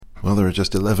Well, there are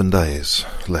just 11 days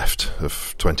left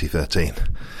of 2013.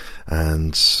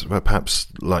 And well, perhaps,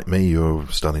 like me, you're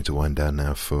starting to wind down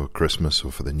now for Christmas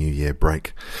or for the New Year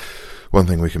break. One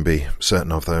thing we can be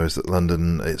certain of, though, is that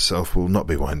London itself will not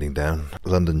be winding down.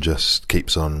 London just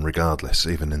keeps on regardless.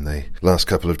 Even in the last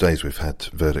couple of days, we've had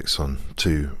verdicts on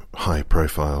 2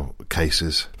 high-profile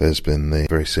cases. There's been the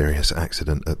very serious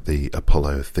accident at the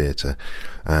Apollo Theatre,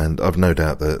 and I've no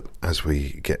doubt that as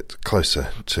we get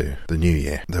closer to the new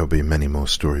year, there'll be many more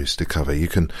stories to cover. You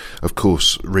can, of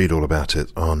course, read all about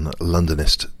it on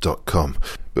Londonist.com.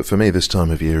 But for me, this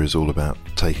time of year is all about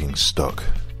taking stock.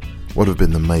 What have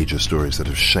been the major stories that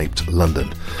have shaped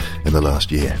London in the last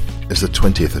year? It's the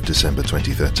 20th of December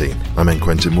 2013. I'm N.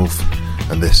 Quentin Wolfe,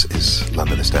 and this is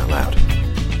Londonist Out Loud.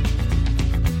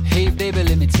 Hey baby,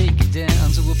 let me take you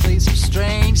down to a place of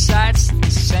strange sights and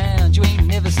sounds. You ain't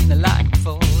never seen the like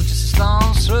before, just a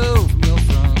stone's throw from your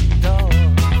front door.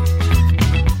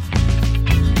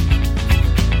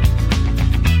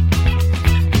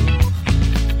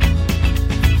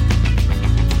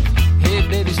 Hey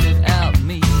baby, step out with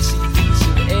me, see a piece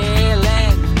of the air,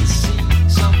 land and the sea.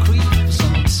 Some creep,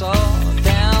 some saw,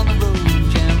 down the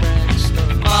road, jam brand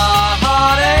store. My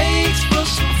heart aches for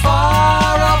some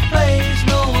far off place.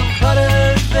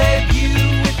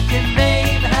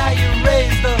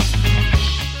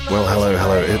 Well,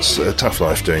 hello. It's a tough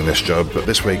life doing this job, but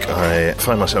this week I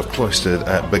find myself cloistered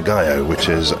at Bagayo, which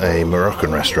is a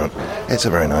Moroccan restaurant. It's a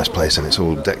very nice place and it's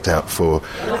all decked out for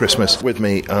Christmas. With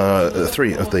me are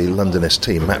 3 of the Londonist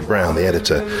team: Matt Brown, the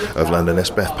editor of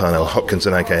Londonist; Beth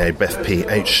Parnell-Hopkinson, aka Beth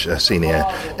PH, senior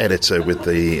editor with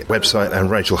the website;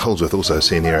 and Rachel Holdsworth, also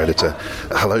senior editor.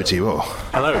 Hello to you all.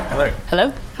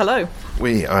 Hello.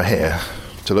 We are here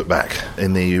to look back.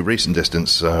 In the recent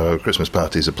distance, Christmas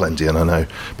parties are plenty, and I know,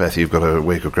 Beth, you've got a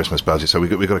week of Christmas parties, so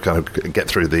we've got to kind of get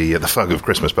through the fug of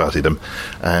Christmas partydom,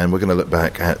 and we're going to look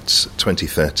back at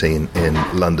 2013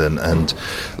 in London and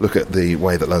look at the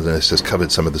way that Londonist has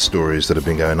covered some of the stories that have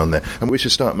been going on there. And we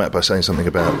should start, Matt, by saying something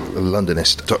about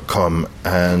Londonist.com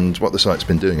and what the site's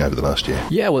been doing over the last year.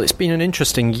 Yeah, well, it's been an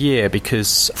interesting year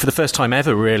because for the first time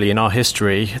ever, really, in our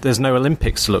history, there's no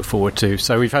Olympics to look forward to,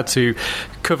 so we've had to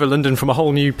cover London from a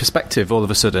whole new perspective all of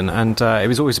a sudden, and it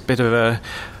was always a bit of a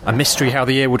mystery how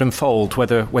the year would unfold,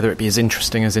 whether it be as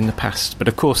interesting as in the past. But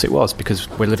of course it was, because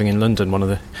we're living in London, one of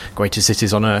the greatest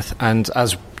cities on earth, and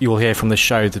as you'll hear from this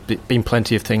show, there's been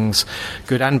plenty of things,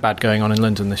 good and bad, going on in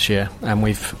London this year, and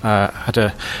we've had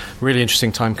a really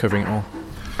interesting time covering it all.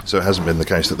 So it hasn't been the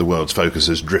case that the world's focus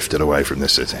has drifted away from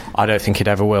this city? I don't think it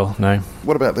ever will, no.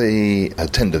 What about the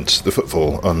attendance, the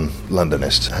footfall on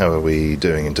Londonist? How are we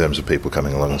doing in terms of people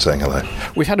coming along and saying hello?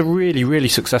 We've had a really, really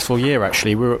successful year,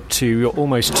 actually. We're up to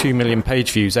almost 2 million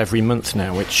page views every month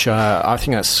now, which I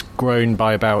think that's grown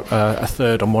by about a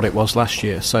third on what it was last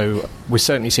year. So we're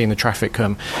certainly seeing the traffic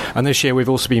come. And this year we've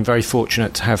also been very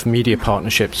fortunate to have media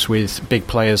partnerships with big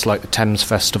players like the Thames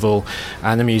Festival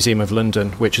and the Museum of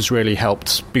London, which has really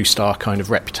helped boost our kind of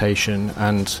reputation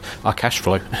and our cash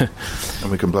flow.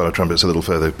 And we can blow our trumpets a little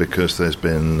further because there's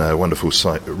been a wonderful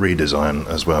site redesign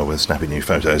as well, with snappy new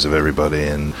photos of everybody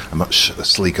and a much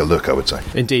sleeker look, I would say.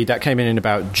 Indeed, that came in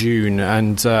about June,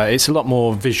 and it's a lot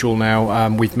more visual now.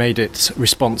 We've made it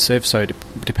responsive, so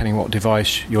depending on what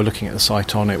device you're looking at the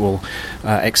site on, it will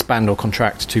expand or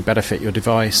contract to better fit your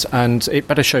device, and it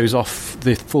better shows off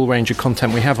the full range of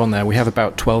content we have on there. We have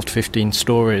about 12 to 15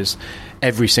 stories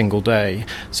every single day,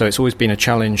 so it's always been a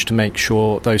challenge to make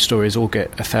sure those stories all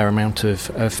get a fair amount of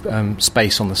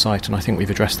space on the site, and I think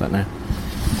we've addressed that now.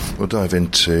 We'll dive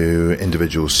into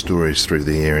individual stories through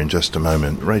the year in just a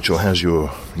moment. Rachel, how's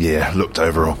your year looked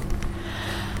overall?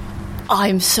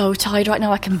 I'm so tired right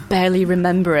now, I can barely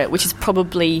remember it, which is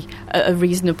probably a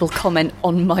reasonable comment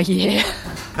on my year.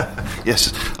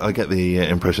 Yes, I get the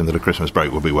impression that a Christmas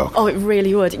break will be welcome. Oh, it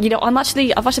really would. You know, I've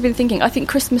actually been thinking, I think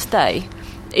Christmas Day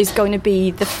is going to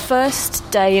be the first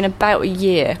day in about a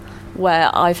year where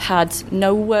I've had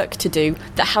no work to do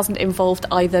that hasn't involved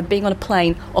either being on a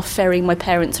plane or ferrying my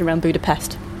parents around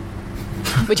Budapest.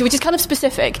 which is kind of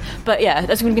specific, but yeah,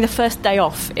 that's going to be the first day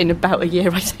off in about a year,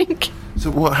 I think. So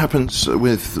what happens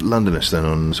with Londonist then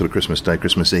on sort of Christmas Day,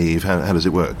 Christmas Eve? How does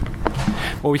it work?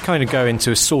 Well, we kind of go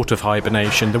into a sort of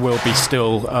hibernation. There will be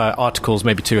still articles,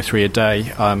 maybe 2 or 3 a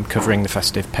day, covering the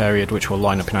festive period, which will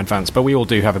line up in advance. But we all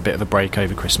do have a bit of a break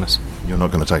over Christmas. You're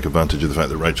not going to take advantage of the fact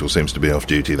that Rachel seems to be off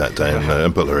duty that day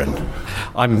and pull her in?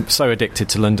 I'm so addicted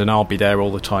to London, I'll be there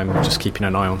all the time, just keeping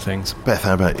an eye on things. Beth,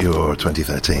 how about your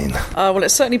 2013? Well,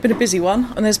 it's certainly been a busy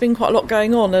one, and there's been quite a lot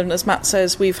going on. And as Matt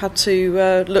says, we've had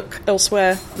to look elsewhere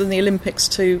than the Olympics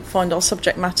to find our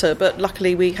subject matter, but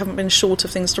luckily we haven't been short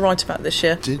of things to write about this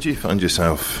year. Did you find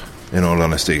yourself in all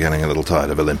honesty, getting a little tired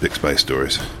of Olympic space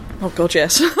stories. Oh God,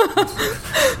 yes.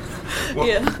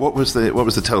 What was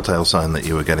the telltale sign that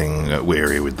you were getting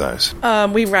weary with those?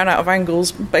 We ran out of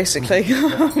angles, basically.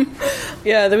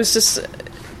 There was just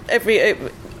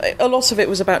a lot of it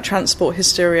was about transport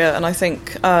hysteria, and I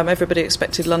think everybody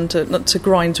expected London to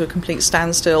grind to a complete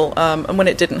standstill. And when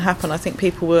it didn't happen, I think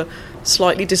people were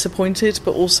slightly disappointed,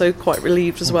 but also quite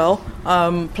relieved as well.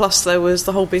 Plus, there was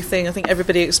the whole big thing. I think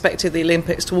everybody expected the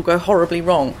Olympics to all go horribly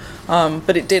wrong,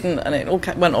 but it didn't, and it all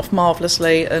went off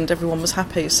marvellously, and everyone was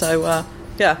happy. So.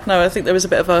 I think there was a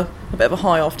bit of a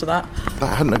high after that.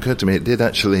 That hadn't occurred to me. It did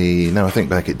actually. Now I think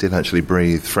back, it did actually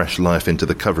breathe fresh life into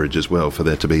the coverage as well, for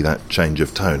there to be that change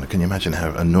of tone. Can you imagine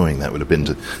how annoying that would have been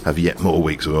to have yet more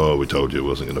weeks of, we told you it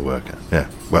wasn't going to work out.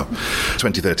 Yeah, well,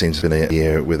 2013's been a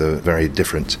year with a very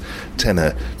different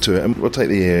tenor to it. And we'll take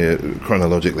the year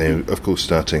chronologically, of course,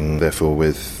 starting therefore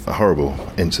with a horrible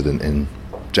incident in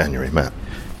January. Matt?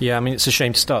 Yeah, I mean, it's a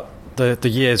shame to start the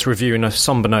year's review in a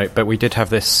sombre note, but we did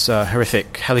have this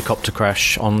horrific helicopter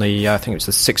crash on the, I think it was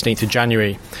the 16th of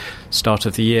January, start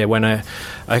of the year, when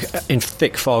in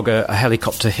thick fog a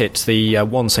helicopter hit the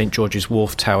 1 St George's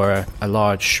Wharf Tower, a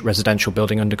large residential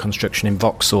building under construction in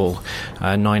Vauxhall,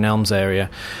 Nine Elms area.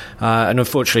 And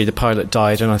unfortunately the pilot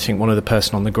died, and I think one of the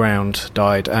person on the ground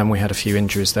died, and we had a few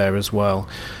injuries there as well.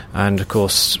 And of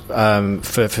course,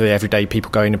 for the everyday people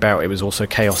going about, it was also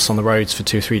chaos on the roads for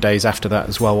 2 or 3 days after that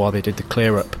as well, while they did the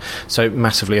clear up. So it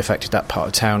massively affected that part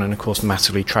of town, and of course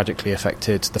massively tragically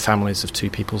affected the families of 2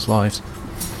 people's lives.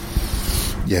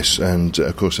 Yes, and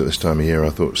of course at this time of year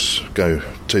our thoughts go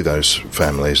to those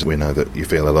families. We know that you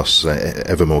feel a loss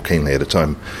ever more keenly at a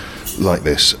time like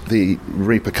this. The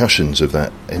repercussions of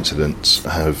that incident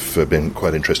have been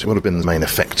quite interesting. What have been the main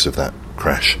effects of that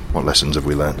crash? What lessons have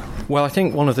we learned? Well, I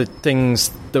think one of the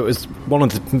things that was one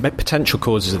of the potential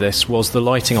causes of this was the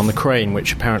lighting on the crane,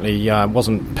 which apparently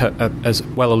wasn't as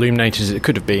well illuminated as it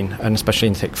could have been, and especially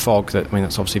in thick fog.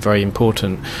 That's obviously very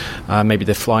important. Maybe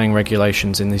the flying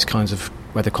regulations in these kinds of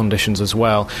weather conditions as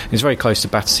well. It's very close to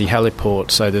Battersea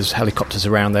Heliport, so there's helicopters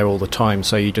around there all the time.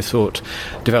 So you'd have thought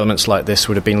developments like this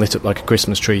would have been lit up like a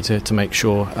Christmas tree to make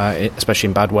sure, especially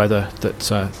in bad weather,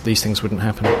 that these things wouldn't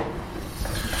happen.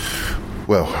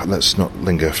 Well, let's not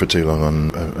linger for too long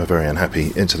on a very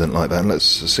unhappy incident like that, and let's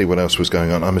see what else was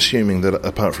going on. I'm assuming that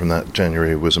apart from that,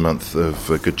 January was a month of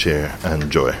good cheer and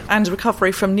joy. And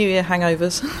recovery from New Year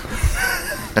hangovers.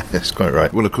 Yes, quite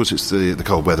right. Well, of course, it's the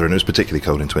cold weather, and it was particularly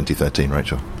cold in 2013,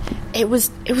 Rachel. It was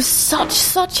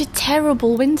such a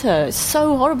terrible winter. It's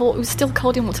so horrible. It was still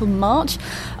cold until March,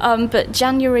 but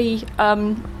January.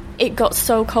 It got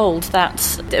so cold that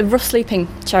the rough sleeping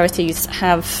charities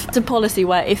have a policy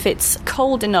where if it's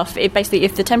cold enough, if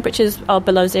the temperatures are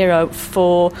below zero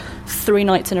for 3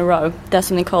 nights in a row, there's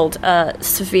something called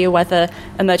severe weather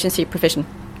emergency provision,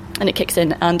 and it kicks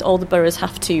in, and all the boroughs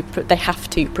have to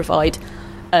provide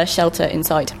a shelter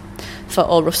inside for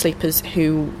all rough sleepers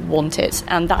who want it,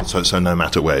 and that. So no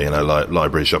matter where, like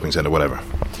library, shopping centre, whatever.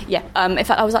 Yeah. In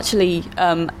fact, I was actually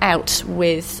out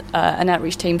with an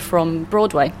outreach team from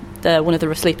Broadway, one of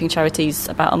the sleeping charities,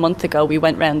 about a month ago. We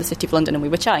went round the City of London and we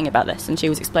were chatting about this, and she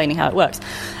was explaining how it works.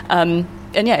 And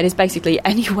yeah, it is basically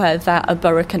anywhere that a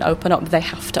borough can open up, they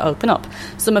have to open up.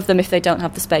 Some of them, if they don't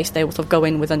have the space, they will sort of go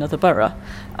in with another borough.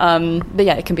 But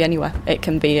yeah, it can be anywhere. It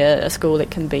can be a school,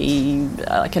 it can be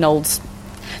like an old.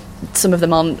 Some of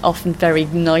them aren't often very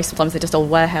nice, sometimes they're just old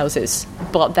warehouses,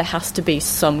 but there has to be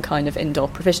some kind of indoor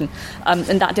provision.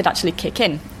 And that did actually kick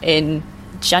in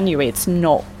January. It's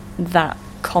not that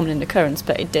common an occurrence,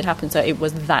 but it did happen, so it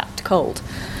was that cold.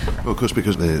 Well, of course,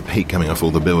 because the heat coming off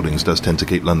all the buildings does tend to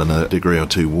keep London a degree or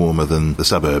two warmer than the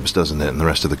suburbs, doesn't it, and the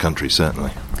rest of the country,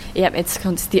 certainly. Yep,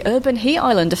 it's the urban heat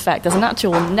island effect. There's an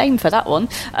actual name for that one.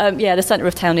 The centre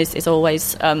of town is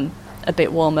always a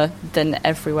bit warmer than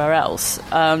everywhere else.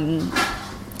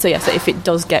 So if it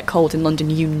does get cold in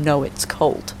London, it's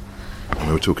cold.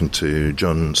 We were talking to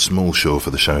John Smallshaw for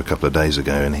the show a couple of days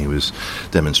ago, and he was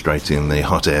demonstrating the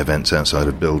hot air vents outside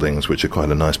of buildings, which are quite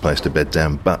a nice place to bed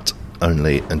down, but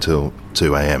only until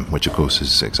 2 a.m, which of course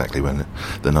is exactly when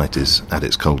the night is at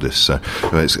its coldest. So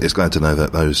it's glad to know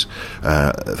that those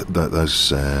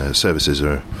services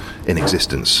are in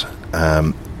existence.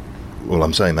 Well,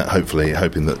 I'm saying that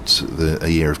hoping that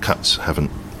a year of cuts haven't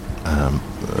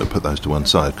put those to one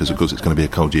side, because of course it's going to be a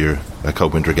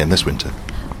cold winter again this winter.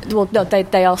 Well, no,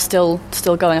 they are still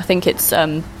going. I think it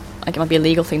might be a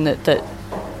legal thing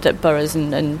that boroughs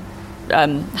and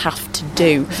have to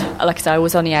do. Like I said, I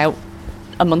was only out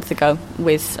a month ago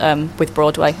with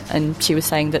Broadway, and she was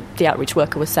saying that the outreach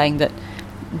worker was saying that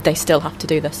they still have to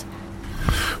do this.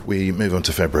 We move on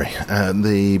to February.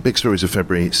 The big stories of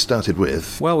February started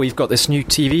with... Well, we've got this new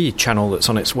TV channel that's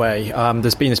on its way.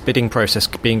 There's been this bidding process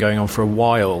been going on for a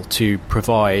while to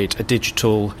provide a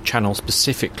digital channel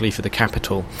specifically for the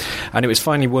capital. And it was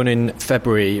finally won in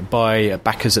February by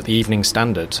backers at the Evening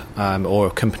Standard, or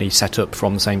a company set up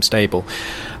from the same stable.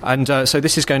 And so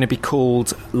this is going to be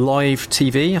called Live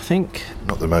TV, I think.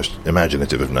 Not the most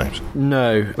imaginative of names.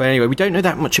 No. But anyway, we don't know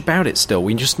that much about it still.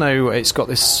 We just know it's got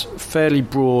this fairly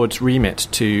broad remit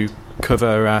to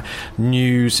cover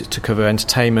news, to cover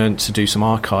entertainment, to do some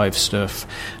archive stuff,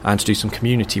 and to do some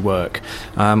community work.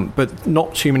 But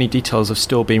not too many details have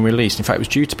still been released. In fact, it was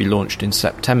due to be launched in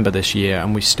September this year,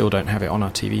 and we still don't have it on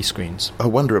our TV screens. I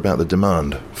wonder about the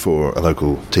demand for a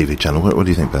local TV channel. What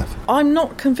do you think, Beth? I'm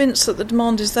not convinced that the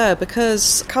demand is there,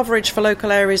 because coverage for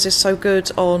local areas is so good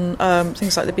on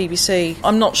things like the BBC.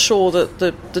 I'm not sure that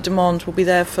the demand will be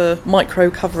there for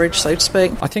micro coverage, so to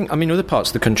speak. I mean, other parts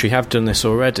of the country have done this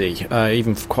already,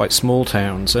 even for quite small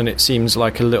towns, and it seems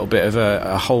like a little bit of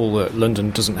a hole that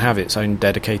London doesn't have its own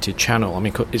dedicated channel. I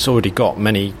mean, it's already got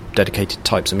many dedicated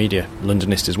types of media.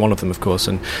 Londonist is one of them, of course,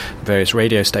 and various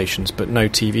radio stations, but no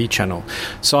TV channel.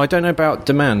 So I don't know about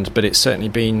demand, but it's certainly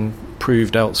been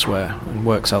proved elsewhere and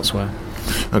works elsewhere.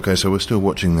 OK, so we're still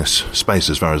watching this space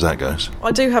as far as that goes.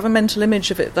 I do have a mental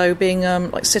image of it, though, being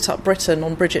like Sit Up Britain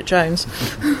on Bridget Jones.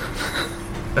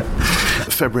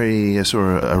 February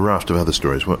saw a raft of other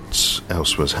stories. What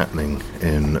else was happening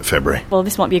in February? Well,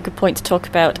 this might be a good point to talk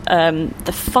about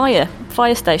the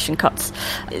fire station cuts.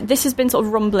 This has been sort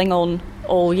of rumbling on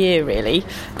all year, really,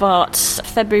 but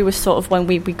February was sort of when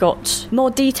we got more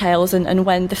details and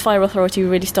when the Fire Authority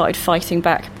really started fighting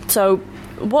back. So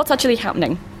what's actually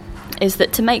happening is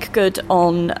that to make good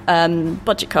on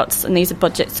budget cuts, and these are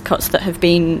budget cuts that have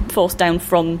been forced down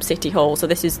from City Hall, so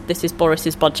this is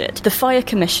Boris's budget. The Fire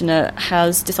Commissioner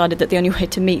has decided that the only way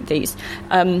to meet these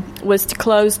was to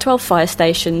close 12 fire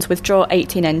stations, withdraw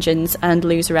 18 engines, and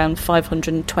lose around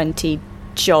 520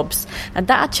 jobs. And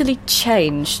that actually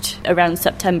changed around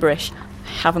September-ish.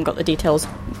 Haven't got the details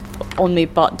on me,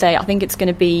 but I think it's going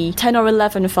to be 10 or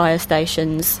 11 fire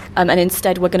stations, and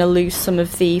instead we're going to lose some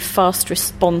of the fast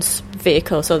response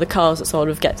vehicles, so the cars that sort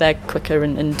of get there quicker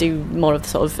and do more of the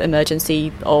sort of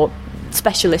emergency or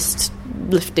specialist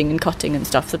lifting and cutting and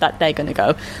stuff, so that they're going to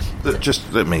go.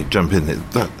 Just let me jump in.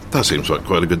 That seems like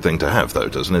quite a good thing to have, though,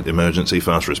 doesn't it? Emergency,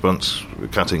 fast response,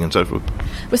 cutting and so forth.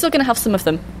 We're still going to have some of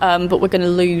them, but we're going to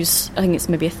lose, I think it's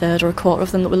maybe a third or a quarter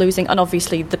of them that we're losing, and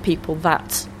obviously the people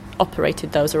that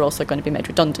operated those are also going to be made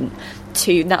redundant.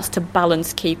 That's to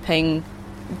balance keeping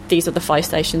these other fire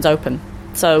stations open.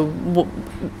 So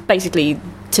basically,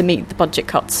 to meet the budget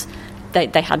cuts,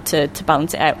 they had to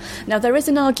balance it out. Now, there is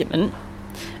an argument,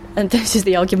 and this is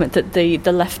the argument that the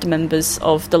left members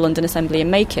of the London Assembly are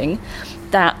making,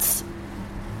 that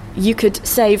you could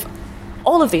save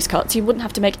all of these cuts, you wouldn't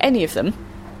have to make any of them,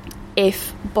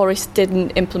 if Boris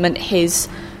didn't implement his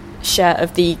share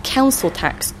of the council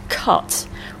tax cut,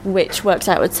 which works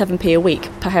out at 7p a week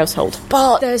per household.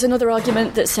 But there's another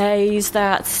argument that says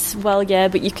that, well, yeah,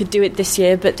 but you could do it this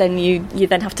year, but then you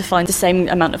then have to find the same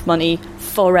amount of money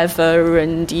forever,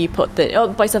 and you put by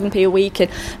 7p a week.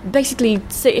 And basically,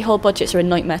 City Hall budgets are a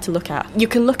nightmare to look at. You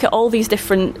can look at all these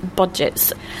different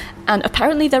budgets, and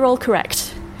apparently they're all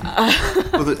correct.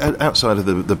 Well, outside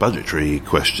of the budgetary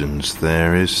questions,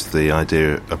 there is the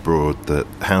idea abroad that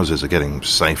houses are getting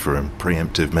safer, and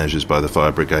preemptive measures by the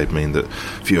fire brigade mean that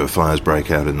fewer fires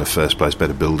break out in the first place,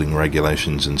 better building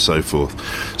regulations and so forth.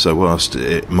 So whilst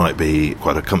it might be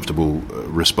quite a comfortable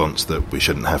response that we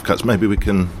shouldn't have cuts, maybe we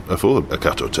can afford a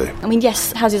cut or two. I mean,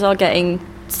 yes, houses are getting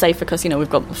safer because, we've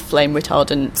got flame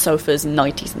retardant sofas and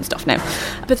 90s and stuff now.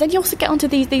 But then you also get onto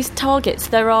these targets.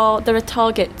 There are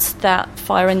targets that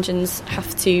fire engines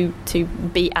have to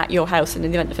be at your house in the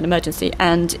event of an emergency,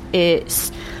 and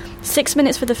it's 6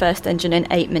 minutes for the first engine and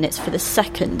 8 minutes for the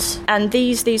second. And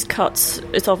these cuts,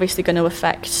 it's obviously going to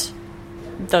affect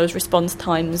those response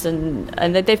times, and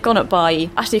they've gone up by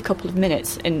actually a couple of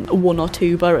minutes in one or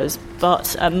two boroughs,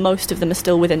 but most of them are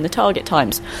still within the target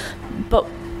times. But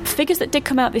figures that did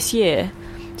come out this year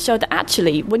show that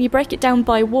actually, when you break it down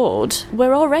by ward,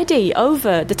 we're already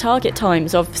over the target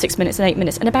times of 6 minutes and 8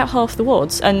 minutes in about half the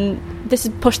wards, and this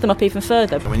has pushed them up even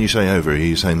further. When you say over, are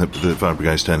you saying that the fire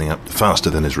brigade's turning up faster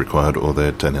than is required, or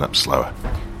they're turning up slower?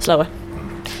 Slower.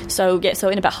 So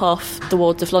in about half the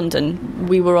wards of London,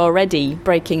 we were already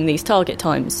breaking these target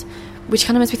times, which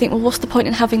kind of makes me think, well, what's the point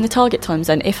in having the target times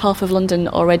then, if half of London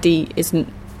already isn't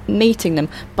meeting them?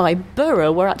 By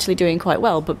borough, we're actually doing quite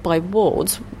well, but by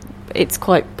wards, it's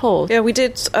quite poor. Yeah, we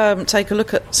did take a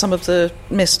look at some of the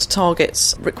missed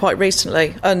targets quite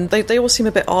recently, and they all seem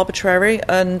a bit arbitrary,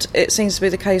 and it seems to be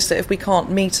the case that if we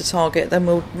can't meet a target, then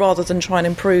we'll, rather than try and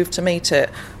improve to meet it,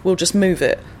 we'll just move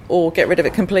it or get rid of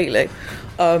it completely.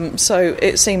 So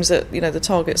it seems that the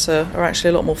targets are actually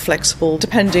a lot more flexible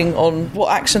depending on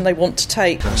what action they want to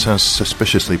take. That sounds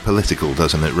suspiciously political,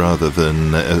 doesn't it, rather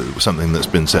than something that's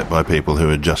been set by people who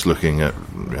are just looking at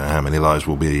how many lives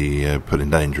will be put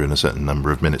in danger in a certain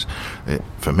number of minutes.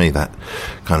 For me, that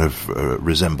kind of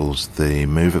resembles the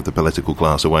move of the political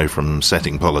class away from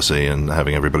setting policy and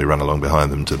having everybody run along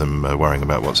behind them to them worrying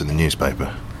about what's in the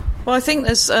newspaper. Well, I think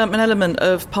there's an element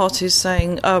of parties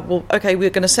saying, well, OK,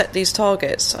 we're going to set these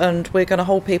targets and we're going to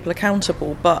hold people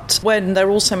accountable, but when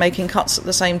they're also making cuts at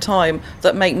the same time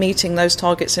that make meeting those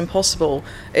targets impossible,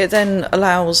 it then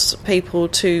allows people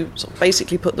to sort of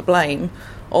basically put the blame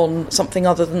on something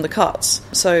other than the cuts.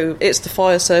 So it's the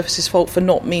fire service's fault for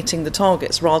not meeting the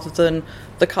targets rather than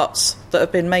the cuts that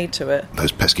have been made to it.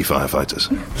 Those pesky firefighters.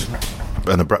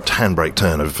 An abrupt handbrake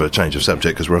turn of change of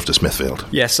subject because we're off to Smithfield.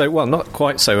 Yeah, so, well, not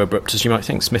quite so abrupt as you might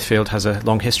think. Smithfield has a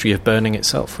long history of burning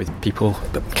itself, with people,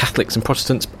 Catholics and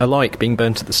Protestants alike, being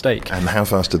burnt at the stake. And how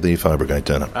fast did the fire brigade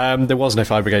turn up? There was no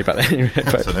fire brigade back then.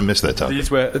 So they missed their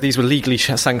target. These were legally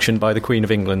sanctioned by the Queen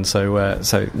of England, so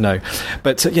no.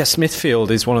 But Smithfield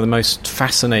is one of the most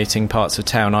fascinating parts of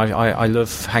town. I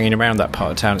love hanging around that part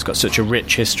of town. It's got such a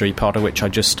rich history, part of which I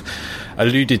just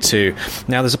alluded to.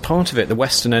 Now, there's a part of it, the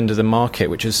western end of the market,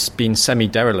 which has been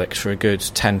semi-derelict for a good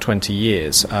 10, 20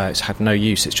 years. It's had no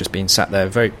use. It's just been sat there,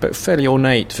 but fairly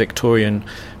ornate Victorian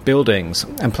buildings.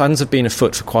 And plans have been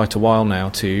afoot for quite a while now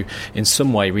to, in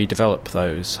some way, redevelop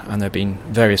those. And there have been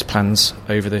various plans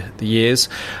over the years.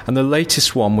 And the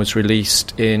latest one was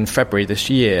released in February this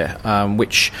year,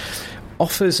 which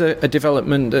offers a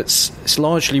development that's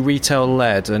largely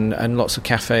retail-led and lots of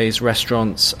cafes,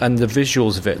 restaurants, and the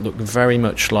visuals of it look very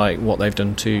much like what they've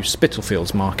done to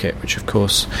Spitalfields Market, which, of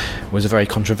course, was a very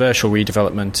controversial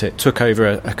redevelopment. It took over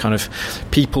a kind of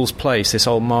people's place, this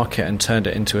old market, and turned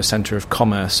it into a centre of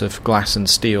commerce of glass and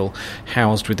steel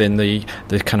housed within the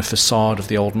kind of facade of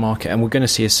the old market. And we're going to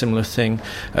see a similar thing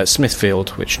at Smithfield,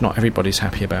 which not everybody's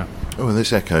happy about. Oh, well,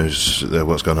 this echoes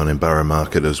what's gone on in Borough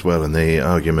Market as well, and the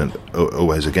argument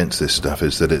always against this stuff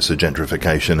is that it's a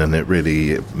gentrification, and it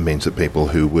really means that people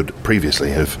who would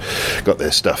previously have got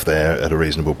their stuff there at a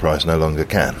reasonable price no longer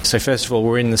can. So first of all,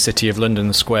 we're in the City of London,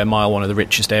 the Square Mile, one of the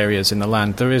richest areas in the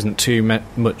land. There isn't too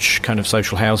much kind of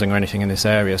social housing or anything in this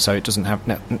area, so it doesn't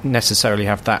have necessarily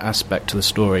have that aspect to the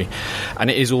story. And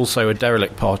it is also a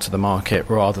derelict part of the market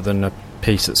rather than a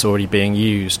piece that's already being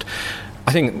used.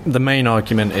 I think the main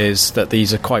argument is that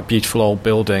these are quite beautiful old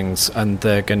buildings and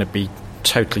they're going to be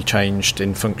totally changed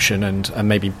in function, and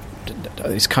maybe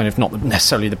it's kind of not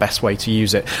necessarily the best way to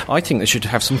use it. I think they should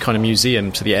have some kind of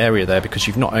museum to the area there, because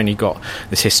you've not only got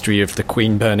this history of the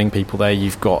Queen burning people there,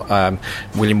 you've got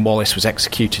William Wallace was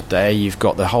executed there, you've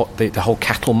got the whole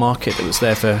cattle market that was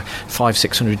there for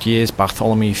 500-600 years,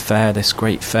 Bartholomew Fair, this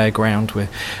great fairground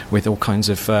with all kinds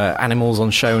of animals on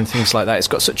show and things like that. It's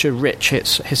got such a rich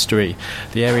history.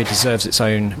 The area deserves its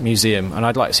own museum, and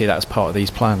I'd like to see that as part of these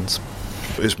plans.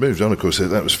 It's moved on, of course.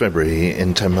 That was February.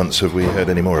 In 10 months, have we heard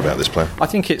any more about this plan? I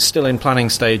think it's still in planning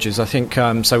stages. I think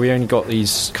so. We only got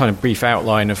these kind of brief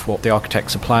outline of what the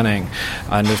architects are planning,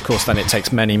 and of course then it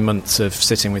takes many months of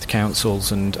sitting with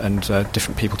councils and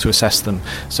different people to assess them.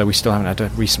 So we still haven't had a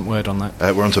recent word on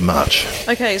that. We're on to March.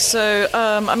 OK, so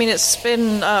it's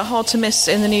been hard to miss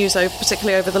in the news,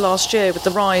 particularly over the last year, with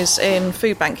the rise in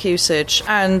food bank usage,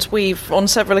 and on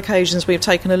several occasions we've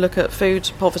taken a look at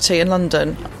food poverty in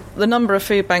London. The number of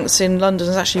food banks in London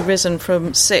has actually risen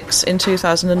from 6 in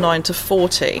 2009 to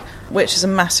 40, which is a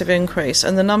massive increase.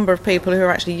 And the number of people who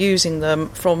are actually using them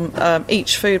from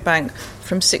each food bank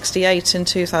from 68 in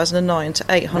 2009 to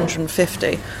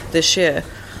 850 this year.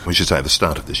 We should say at the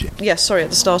start of this year. Yes, sorry,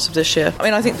 at the start of this year.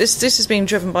 I think this has been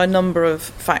driven by a number of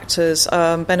factors,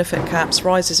 benefit caps,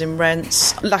 rises in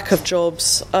rents, lack of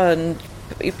jobs, and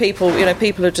people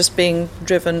are just being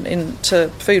driven into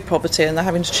food poverty, and they're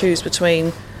having to choose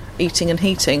between eating and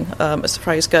heating, as the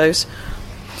phrase goes.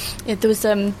 Yeah, there was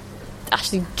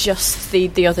actually just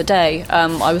the other day,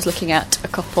 I was looking at a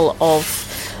couple of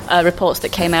reports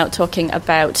that came out talking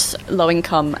about low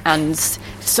income and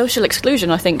social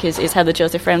exclusion, I think is how the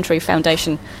Joseph Rowntree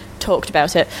Foundation talked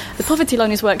about it. The poverty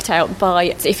line is worked out by,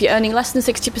 if you're earning less than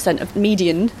 60% of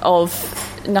median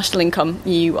of national income,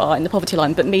 you are in the poverty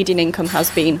line, but median income has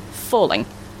been falling,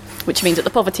 which means that the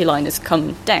poverty line has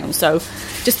come down. So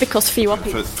just because fewer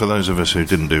people... For those of us who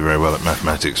didn't do very well at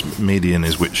mathematics, median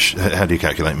is which... How do you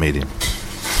calculate median?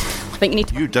 think you need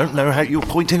to... You don't know how you're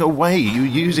pointing away. You're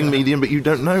using median, but you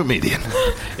don't know median.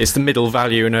 It's the middle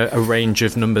value in a range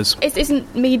of numbers.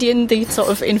 Isn't median the sort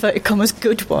of inverted commas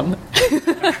good one?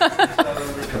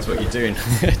 That's what you're doing.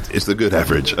 It's the good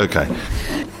average. Okay.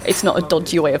 It's not a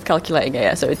dodgy way of calculating it,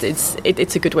 yeah, so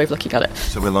it's a good way of looking at it.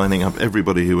 So we're lining up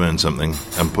everybody who earns something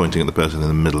and pointing at the person in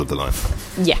the middle of the line.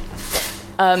 Yeah.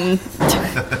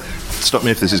 Stop me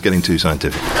if this is getting too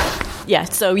scientific. Yeah,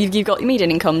 so you've got median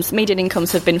incomes. Median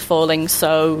incomes have been falling,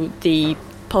 so the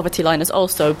poverty line has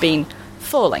also been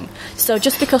falling. So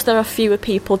just because there are fewer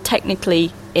people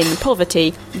technically in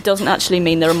poverty doesn't actually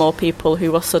mean there are more people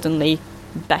who are suddenly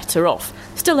better off.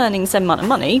 Still earning the same amount of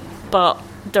money, but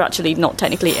they're actually not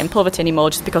technically in poverty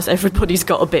anymore just because everybody's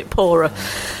got a bit poorer.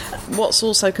 What's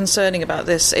also concerning about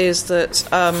this is that,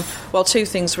 two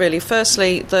things really.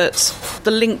 Firstly, that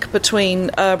the link between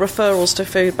referrals to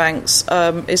food banks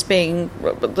is being,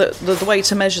 the way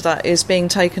to measure that is being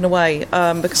taken away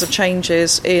because of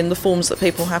changes in the forms that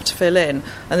people have to fill in.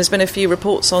 And there's been a few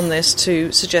reports on this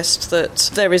to suggest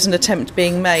that there is an attempt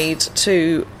being made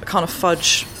to kind of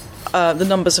fudge the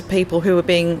numbers of people who are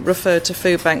being referred to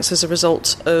food banks as a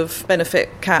result of benefit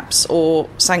caps or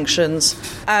sanctions.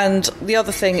 And the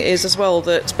other thing is as well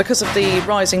that because of the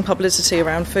rising publicity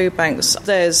around food banks,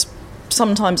 there's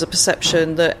sometimes a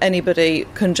perception that anybody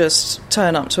can just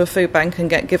turn up to a food bank and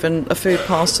get given a food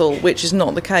parcel, which is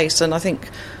not the case. And I think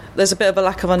there's a bit of a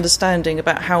lack of understanding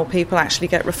about how people actually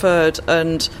get referred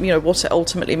and, what it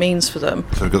ultimately means for them.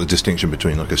 So we've got the distinction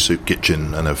between like a soup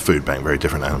kitchen and a food bank, very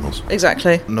different animals.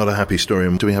 Exactly. Not a happy story.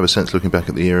 Do we have a sense, looking back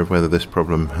at the year, of whether this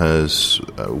problem has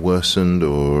worsened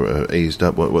or eased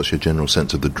up? What's your general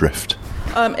sense of the drift?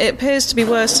 It appears to be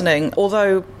worsening,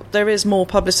 although there is more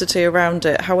publicity around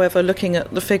it. However, looking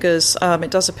at the figures,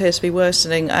 it does appear to be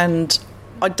worsening, and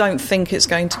I don't think it's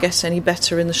going to get any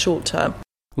better in the short term.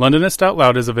 Londonist Out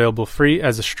Loud is available free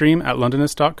as a stream at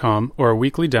londonist.com or a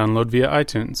weekly download via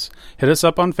iTunes. Hit us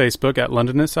up on Facebook at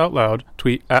Londonist Out Loud,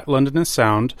 tweet at Londonist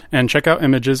Sound, and check out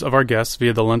images of our guests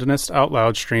via the Londonist Out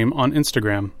Loud stream on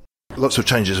Instagram. Lots of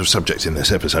changes of subject in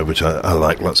this episode, which I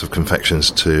like. Lots of confections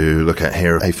to look at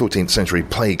here. A 14th century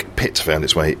plague pit found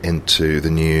its way into the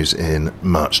news in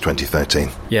March 2013.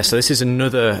 Yeah, so this is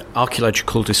another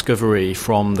archaeological discovery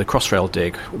from the Crossrail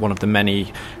dig. One of the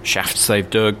many shafts they've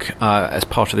dug as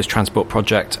part of this transport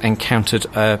project encountered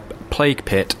a plague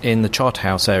pit in the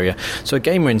Charterhouse area. So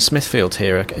again, we're in Smithfield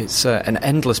here. It's an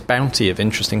endless bounty of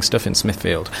interesting stuff in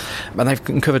Smithfield. And they've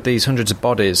uncovered these hundreds of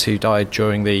bodies who died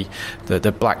during the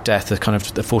Black Death, the kind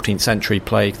of the 14th century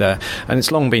plague there. And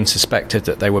it's long been suspected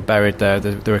that they were buried there.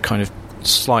 There are kind of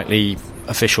slightly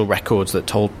official records that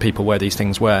told people where these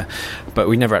things were, but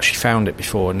we never actually found it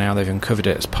before. Now they've uncovered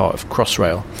it as part of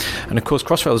Crossrail. And of course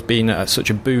Crossrail has been such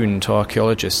a boon to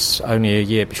archaeologists. Only a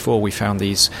year before we found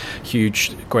these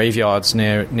huge graveyards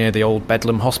near the old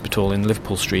Bedlam Hospital in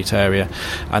Liverpool Street area,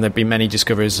 and there have been many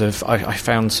discoveries of I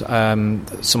found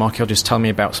some archaeologists tell me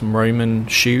about some Roman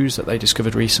shoes that they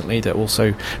discovered recently that are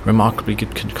also remarkably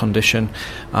good condition.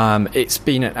 It's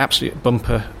been an absolute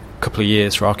bumper couple of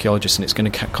years for archaeologists, and it's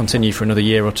going to continue for another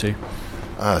year or two.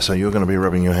 So you're going to be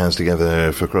rubbing your hands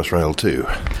together for Crossrail 2?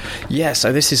 Yeah,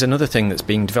 so this is another thing that's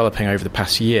been developing over the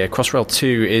past year. Crossrail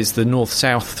 2 is the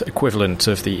north-south equivalent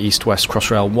of the east-west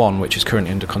Crossrail 1, which is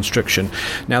currently under construction.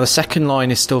 Now, the second line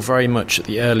is still very much at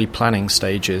the early planning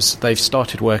stages. They've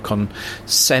started work on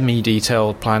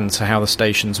semi-detailed plans for how the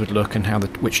stations would look and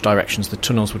which directions the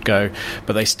tunnels would go,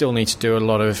 but they still need to do a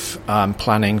lot of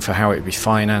planning for how it would be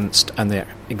financed and the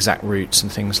exact routes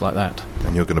and things like that.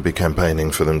 And you're going to be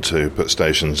campaigning for them to put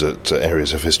stations at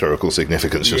areas of historical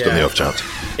significance, just on the off chance.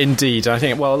 Indeed. I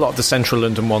think, a lot of the central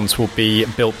London ones will be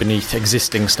built beneath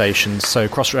existing stations. So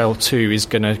Crossrail 2 is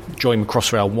going to join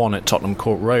Crossrail 1 at Tottenham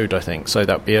Court Road, I think. So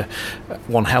that would be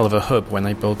one hell of a hub when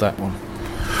they build that one.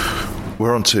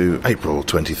 We're on to April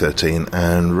 2013,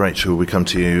 and Rachel, we come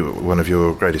to you. One of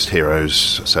your greatest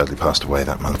heroes sadly passed away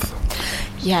that month.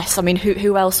 Yes, I mean,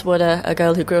 who else would a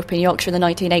girl who grew up in Yorkshire in the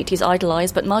 1980s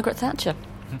idolise but Margaret Thatcher?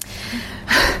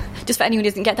 Just for anyone who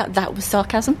doesn't get that was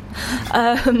sarcasm.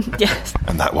 Yes.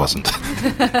 And that wasn't.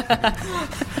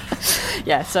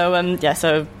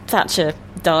 So Thatcher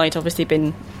died, obviously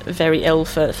been very ill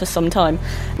for some time.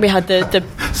 We had the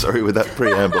Sorry, with that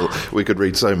preamble, we could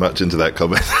read so much into that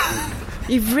comment.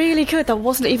 You really could. That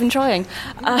wasn't even trying.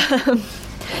 So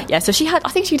I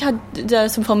think she'd had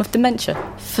some form of dementia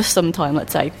for some time,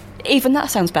 let's say. Even that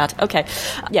sounds bad. Okay.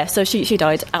 Yeah, so she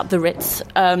died at the Ritz.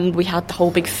 We had the whole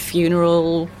big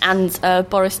funeral, and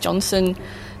Boris Johnson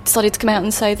decided to come out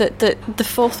and say that the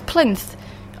fourth plinth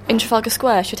in Trafalgar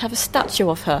Square should have a statue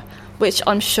of her, which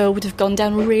I'm sure would have gone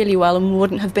down really well and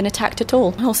wouldn't have been attacked at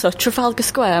all. Also, Trafalgar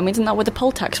Square, I mean, isn't that where the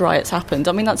poll tax riots happened?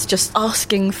 I mean, that's just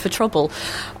asking for trouble.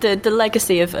 The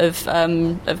legacy of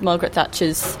Margaret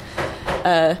Thatcher's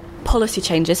policy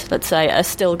changes, let's say, are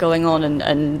still going on,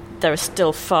 and there are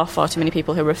still far, far too many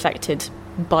people who were affected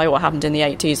by what happened in the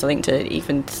 80s, I think, to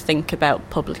even think about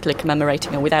publicly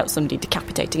commemorating her without somebody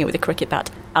decapitating it with a cricket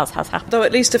bat, as has happened. Though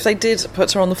at least if they did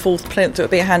put her on the fourth plinth, it would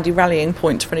be a handy rallying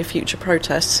point for any future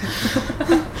protests.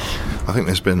 I think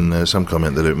there's been some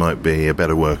comment that it might be a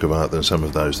better work of art than some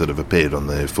of those that have appeared on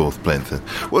the fourth plinth.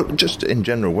 Well, just in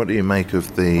general, what do you make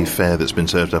of the fare that's been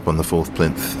served up on the fourth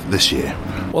plinth this year?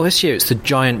 Well, this year it's the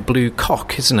giant blue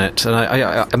cock, isn't it?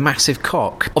 And a massive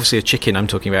cock. Obviously a chicken I'm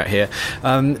talking about here.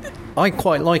 I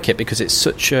quite like it because it's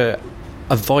such a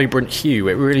vibrant hue.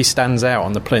 It really stands out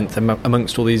on the plinth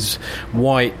amongst all these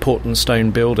white Portland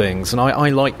stone buildings, and I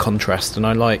like contrast, and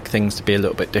I like things to be a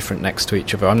little bit different next to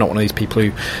each other. I'm not one of these people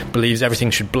who believes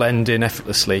everything should blend in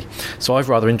effortlessly, so I've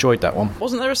rather enjoyed that one.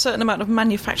 Wasn't there a certain amount of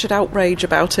manufactured outrage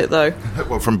about it, though?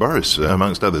 Well, from Boris,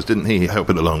 amongst others. Didn't he help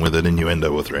it along with an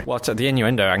innuendo or three? Well, the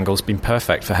innuendo angle's been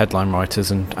perfect for headline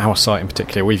writers, and our site in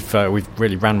particular. We've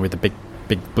really ran with the big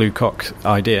blue cock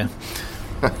idea.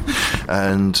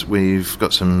 And we've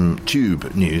got some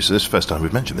tube news. This is the first time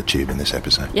we've mentioned the tube in this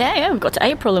episode. Yeah, we've got to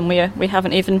April and we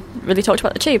haven't even really talked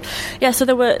about the tube. Yeah, so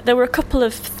there were a couple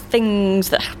of things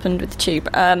that happened with the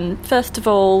tube. First of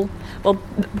all, well,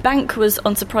 Bank was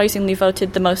unsurprisingly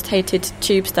voted the most hated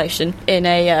tube station in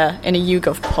a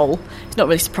YouGov poll. It's not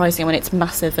really surprising when it's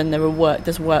massive and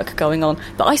there's work going on.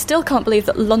 But I still can't believe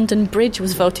that London Bridge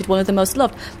was voted one of the most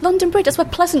loved. London Bridge, that's where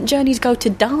pleasant journeys go to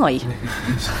die.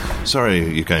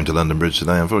 Sorry you came to London Bridge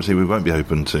today. Unfortunately, we won't be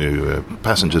open to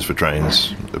passengers for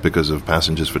trains because of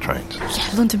passengers for trains. Yeah,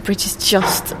 London Bridge is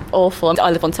just awful.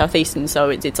 I live on South Eastern, so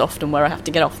it's often where I have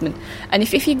to get off. And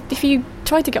if you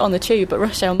try to get on the tube at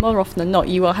rush hour, more often than not,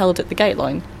 you are held at the gate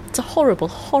line. It's a horrible,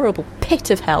 horrible pit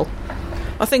of hell.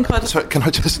 I think So can I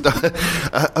just...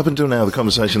 up until now, the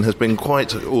conversation has been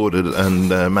quite ordered and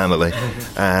mannerly,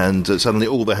 and suddenly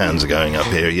all the hands are going up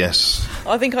here, yes.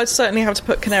 I think I'd certainly have to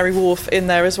put Canary Wharf in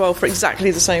there as well for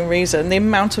exactly the same reason. The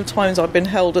amount of times I've been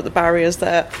held at the barriers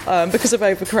there because of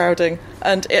overcrowding,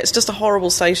 and it's just a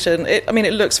horrible station. It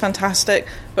looks fantastic,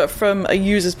 but from a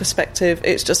user's perspective,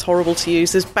 it's just horrible to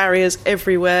use. There's barriers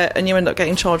everywhere, and you end up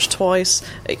getting charged twice.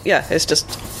 It's just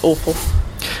awful.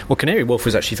 Well, Canary Wharf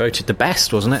was actually voted the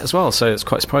best, wasn't it, as well? So it's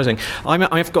quite surprising.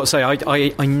 I've got to say,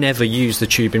 I never use the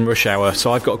tube in rush hour,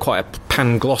 so I've got quite a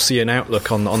Panglossian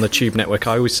outlook on the tube network.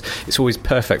 It's always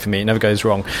perfect for me. It never goes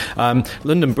wrong.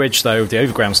 London Bridge, though, the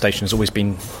overground station has always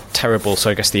been terrible,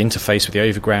 so I guess the interface with the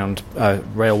overground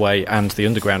railway and the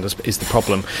underground is the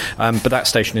problem. But that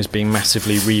station is being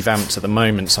massively revamped at the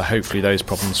moment, so hopefully those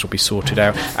problems will be sorted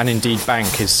out. And indeed,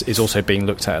 Bank is also being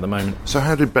looked at the moment. So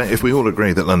how did Bank, if we all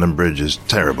agree that London Bridge is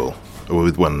terrible,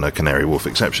 with one Canary Wharf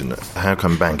exception, how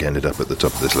come Bank ended up at the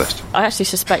top of this list? I actually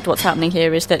suspect what's happening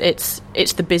here is that it's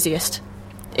the busiest.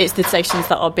 It's the stations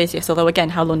that are busiest, although again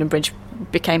how London Bridge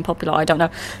became popular I don't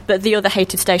know. But the other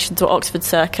hated stations were Oxford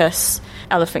Circus,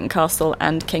 Elephant and Castle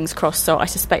and King's Cross, so I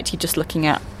suspect you're just looking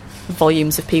at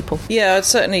volumes of people. Yeah, I'd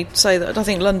certainly say that I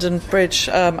think London Bridge,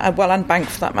 and Bank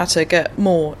for that matter, get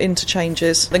more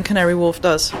interchanges than Canary Wharf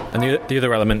does. And the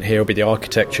other element here will be the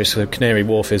architecture. So Canary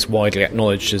Wharf is widely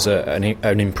acknowledged as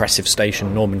an impressive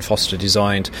station, Norman Foster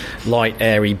designed, light,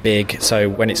 airy, big, so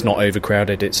when it's not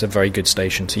overcrowded it's a very good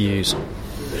station to use.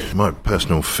 My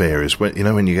personal fear is when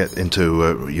you get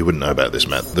into you wouldn't know about this,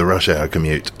 Matt, the rush hour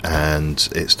commute, and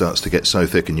it starts to get so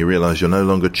thick and you realise you're no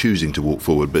longer choosing to walk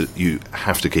forward, but you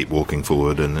have to keep walking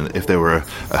forward, and if there were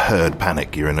a herd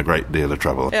panic, you're in a great deal of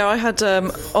trouble. Yeah, I had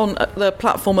on the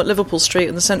platform at Liverpool Street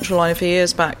in the Central Line a few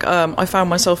years back, I found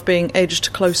myself being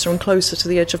edged closer and closer to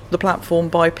the edge of the platform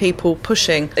by people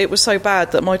pushing. It was so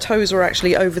bad that my toes were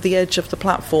actually over the edge of the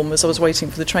platform as I was waiting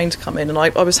for the train to come in, and I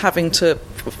was having to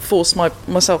force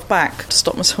myself back to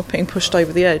stop myself being pushed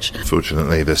over the edge.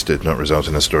 Fortunately, this did not result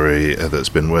in a story that's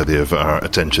been worthy of our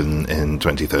attention in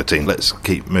 2013. Let's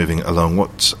keep moving along.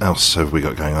 What else have we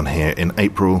got going on here in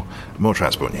April? More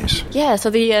transport news. Yeah,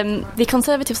 so the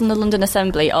Conservatives in the London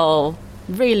Assembly are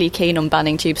really keen on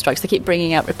banning tube strikes. They keep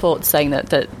bringing out reports saying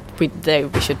that we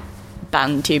should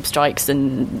ban tube strikes,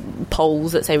 and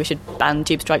polls that say we should ban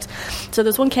tube strikes. So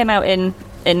there's one came out in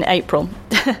April.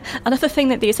 Another thing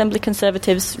that the Assembly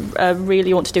Conservatives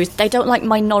really want to do is they don't like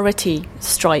minority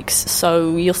strikes.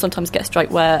 So you'll sometimes get a strike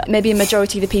where maybe a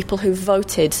majority of the people who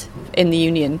voted in the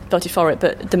union voted for it,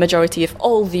 but the majority of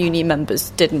all the union members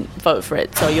didn't vote for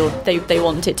it. So they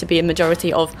want it to be a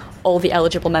majority of all the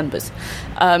eligible members,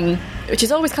 which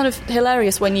is always kind of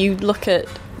hilarious when you look at,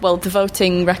 well, the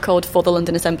voting record for the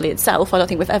London Assembly itself. I don't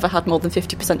think we've ever had more than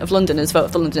 50% of Londoners vote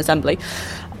for the London Assembly.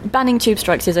 Banning tube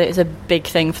strikes is a big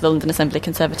thing for the London Assembly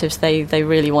Conservatives. They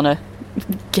really want to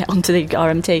get onto the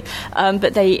RMT.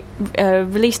 But they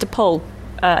released a poll,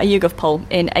 a YouGov poll,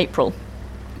 in April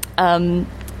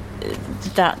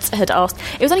that had asked,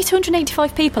 it was only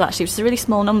 285 people actually, which is a really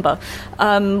small number,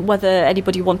 whether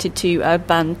anybody wanted to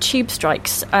ban tube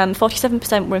strikes.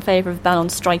 47% were in favour of a ban on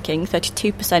striking,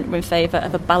 32% were in favour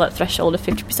of a ballot threshold of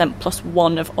 50% plus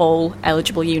one of all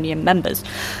eligible union members.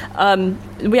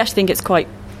 We actually think it's quite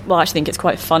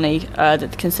funny that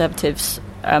the Conservatives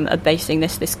are basing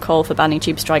this call for banning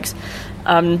tube strikes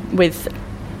with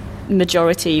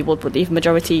majority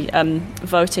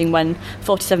voting when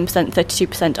 47%,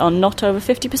 32% are not over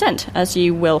 50%, as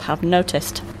you will have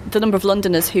noticed. The number of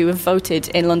Londoners who have voted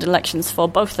in London elections for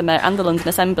both the Mayor and the London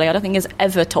Assembly, I don't think has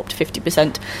ever topped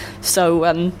 50%.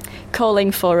 So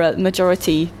calling for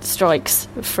majority strikes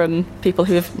from people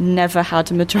who have never had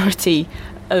a majority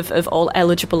of all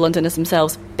eligible Londoners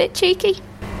themselves, bit cheeky.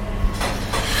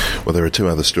 Well, there are two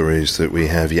other stories that we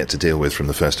have yet to deal with from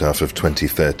the first half of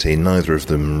 2013. Neither of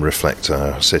them reflect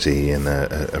our city in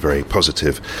a very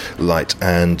positive light.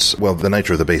 And, well, the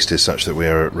nature of the beast is such that we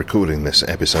are recording this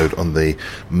episode on the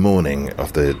morning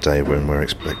of the day when we're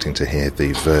expecting to hear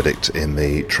the verdict in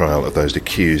the trial of those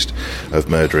accused of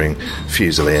murdering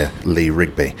Fusilier Lee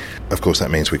Rigby. Of course,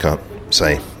 that means we can't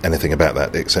say anything about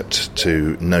that except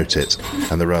to note it,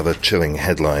 and the rather chilling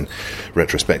headline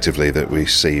retrospectively that we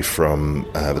see from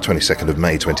the 22nd of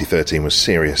May 2013 was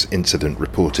serious incident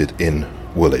reported in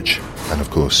Woolwich. And of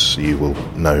course you will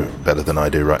know better than I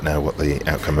do right now what the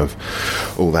outcome of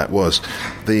all that was.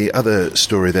 The other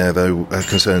story there though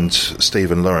concerned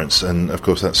Stephen Lawrence, and of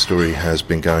course that story has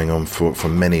been going on for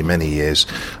many years.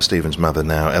 Stephen's mother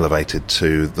now elevated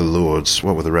to the Lords.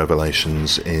 What were the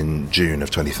revelations in June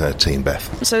of 2013,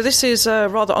 Beth? So this is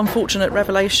rather unfortunate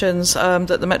revelations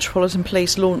that the Metropolitan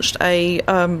Police launched a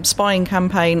spying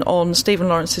campaign on Stephen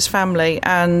Lawrence's family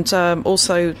and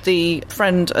also the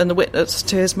friend and the witness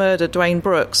to his murder, Dwayne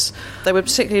Brooks. They were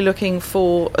particularly looking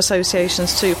for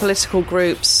associations to political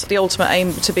groups, the ultimate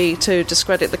aim to be to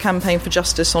discredit the campaign for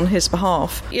justice on his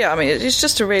behalf. Yeah, I mean, it's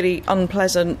just a really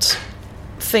unpleasant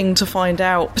thing to find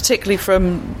out, particularly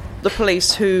from the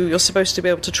police, who you're supposed to be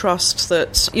able to trust,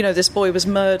 that, you know, this boy was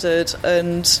murdered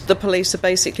and the police are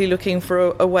basically looking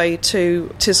for a way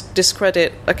to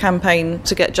discredit a campaign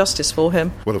to get justice for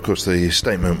him. Well, of course, the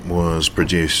statement was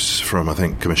produced from, I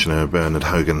think, Commissioner Bernard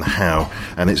Hogan-Howe,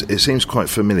 and it seems quite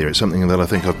familiar. It's something that I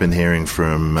think I've been hearing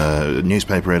from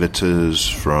newspaper editors,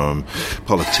 from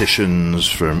politicians,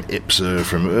 from IPSA,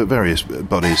 from various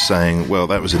bodies saying, well,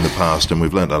 that was in the past and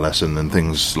we've learnt our lesson and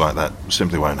things like that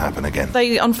simply won't happen again.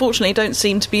 They unfortunately don't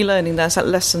seem to be learning that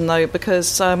lesson, though,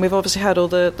 because we've obviously had all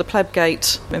the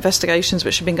Plebgate investigations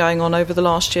which have been going on over the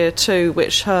last year too,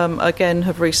 which again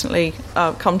have recently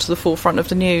come to the forefront of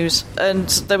the news. And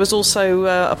there was also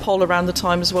a poll around the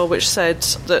time as well which said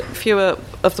that fewer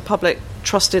of the public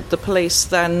trusted the police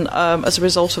than as a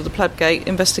result of the Plebgate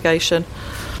investigation.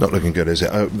 Not looking good, is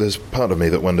it? There's part of me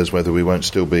that wonders whether we won't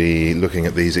still be looking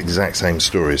at these exact same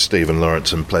stories, Stephen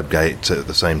Lawrence and Plebgate, at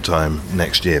the same time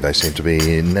next year. They seem to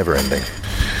be never-ending.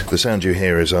 The sound you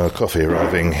hear is our coffee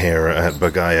arriving here at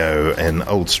Bagayo in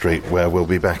Old Street, where we'll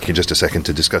be back in just a second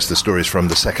to discuss the stories from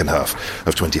the second half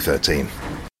of 2013.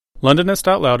 Londonist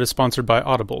Out Loud is sponsored by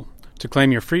Audible. To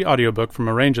claim your free audiobook from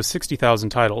a range of 60,000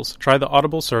 titles, try the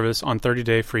Audible service on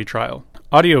 30-day free trial.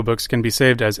 Audiobooks can be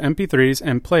saved as MP3s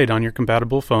and played on your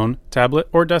compatible phone, tablet,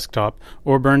 or desktop,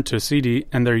 or burned to CD,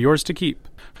 and they're yours to keep.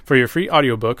 For your free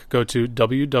audiobook, go to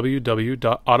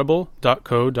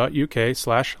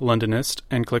www.audible.co.uk/Londonist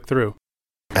and click through.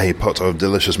 A pot of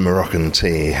delicious Moroccan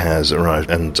tea has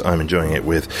arrived, and I'm enjoying it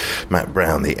with Matt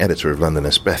Brown, the editor of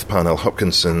Londonist, Beth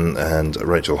Parnell-Hopkinson and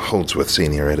Rachel Holdsworth,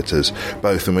 senior editors,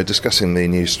 both, and we're discussing the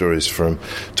news stories from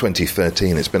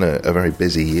 2013. It's been a very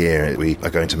busy year. We are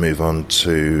going to move on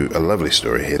to a lovely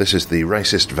story here. This is the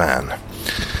racist van.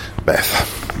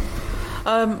 Beth.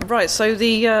 Right, so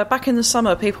back in the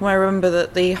summer, people may remember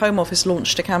that the Home Office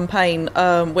launched a campaign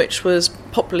which was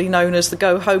popularly known as the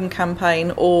Go Home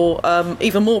campaign, or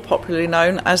even more popularly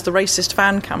known as the Racist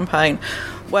Van campaign,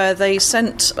 where they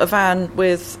sent a van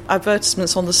with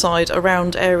advertisements on the side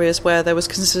around areas where there was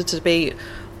considered to be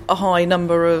a high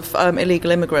number of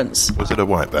illegal immigrants. Was it a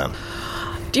white van?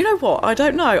 Do you know what? I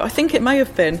don't know. I think it may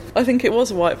have been. I think it was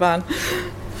a white van.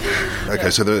 Okay,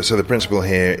 so the principle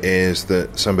here is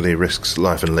that somebody risks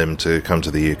life and limb to come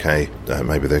to the UK.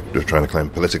 Maybe they're trying to claim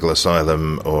political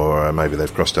asylum, or maybe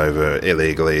they've crossed over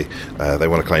illegally. They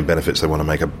want to claim benefits. They want to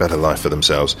make a better life for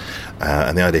themselves.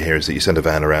 And the idea here is that you send a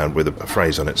van around with a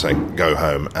phrase on it saying "Go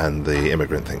home," and the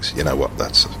immigrant thinks, you know what,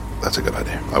 that's a good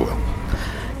idea. I will.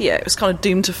 Yeah, it was kind of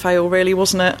doomed to fail, really,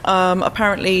 wasn't it?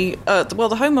 Apparently,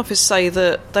 the Home Office say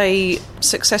that they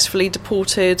successfully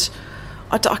deported,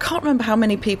 I can't remember how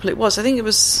many people it was. I think it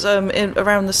was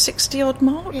around the 60-odd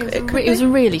mark. It was a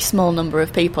really small number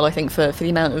of people, I think, for the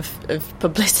amount of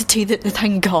publicity that they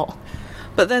then got.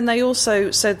 But then they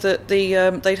also said that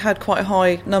they'd had quite a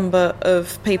high number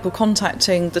of people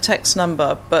contacting the text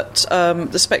number, but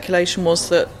the speculation was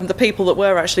that the people that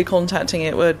were actually contacting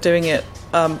it were doing it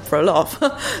for a laugh.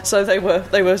 So they were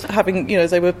having,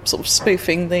 they were sort of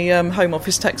spoofing the Home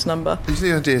Office text number. Is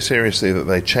the idea seriously that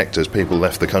they checked as people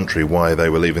left the country why they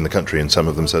were leaving the country, and some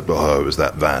of them said, "Oh, it was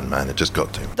that van, man, it just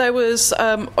got to." There was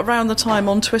around the time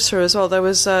on Twitter as well. There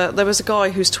was a guy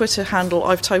whose Twitter handle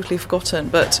I've totally forgotten,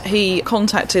 but he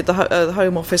contacted the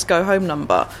Home Office Go Home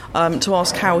number to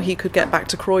ask how he could get back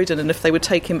to Croydon and if they would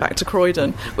take him back to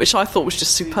Croydon, which I thought was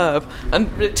just superb and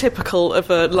typical of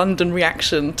a London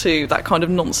reaction to that kind of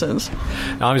nonsense.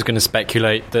 I was going to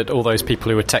speculate that all those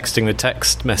people who were texting the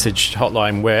text message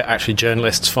hotline were actually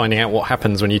journalists finding out what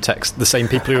happens when you text, the same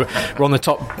people who were on the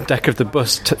top deck of the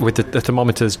bus with the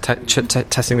thermometers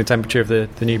testing the temperature of the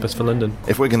new bus for London.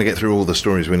 If we're going to get through all the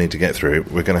stories we need to get through,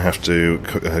 we're going to have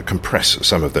to compress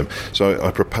some of them. So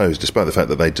I propose, despite the fact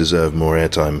that they deserve more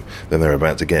airtime than they're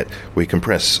about to get, we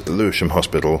compress Lewisham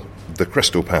Hospital, the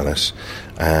Crystal Palace,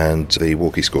 and the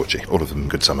Walkie-Scorchy. All of them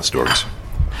good summer stories.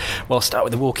 Well, I'll start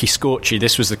with the Walkie-Scorchy.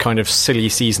 This was the kind of silly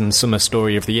season summer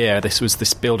story of the year. This was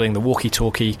this building, the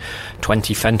Walkie-Talkie,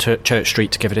 20 Fenchurch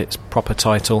Street, to give it its proper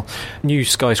title. New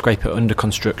skyscraper under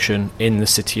construction in the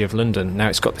City of London. Now,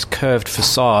 it's got this curved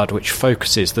facade which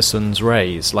focuses the sun's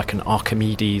rays like an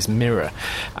Archimedes mirror.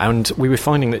 And we were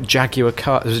finding that there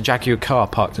was a Jaguar car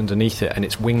parked underneath it, and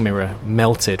its wing mirror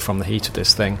melted from the heat of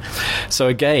this thing. So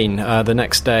again, the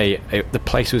next day, the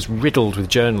place was riddled with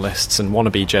journalists and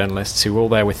wannabe journalists who were all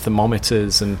there with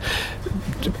thermometers and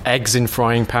eggs in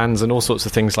frying pans and all sorts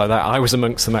of things like that. I was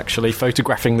amongst them, actually,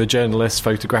 photographing the journalists,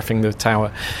 photographing the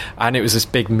tower, and it was this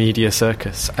big media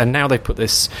circus. And now they put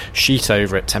this sheet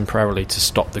over it temporarily to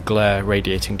stop the glare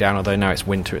radiating down, although now it's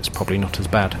winter, it's probably not as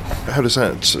bad. How does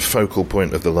that focal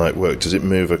point of the light work? Does it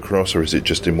move across, or is it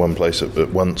just in one place at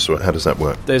once, or how does that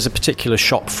work? There's a particular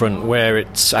shop front where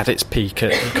it's at its peak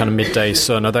at kind of midday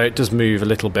sun, although it does move a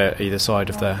little bit either side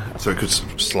of there. So it could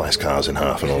slice cars in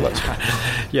half and all that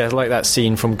stuff. Yeah, like that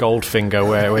scene from Goldfinger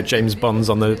where James Bond's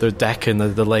on the deck and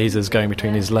the lasers going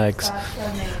between his legs.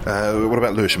 What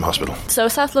about Lewisham Hospital? So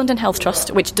South London Health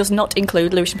Trust, which does not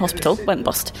include Lewisham Hospital, went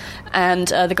bust. And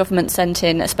the government sent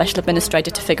in a special administrator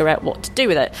to figure out what to do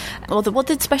with it. Well, what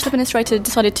the special administrator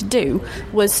decided to do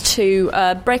was to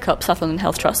break up South London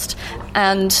Health Trust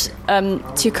and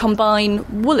to combine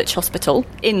Woolwich Hospital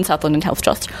in South London Health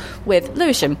Trust with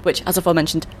Lewisham, which, as I've already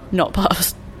mentioned, not part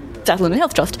of South London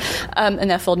Health Trust, and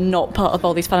therefore not part of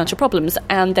all these financial problems.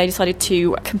 And they decided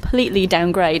to completely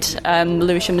downgrade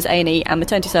Lewisham's A&E and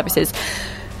maternity services.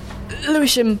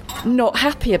 Lewisham, not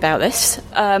happy about this,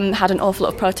 had an awful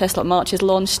lot of protests, a lot of marches,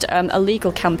 launched a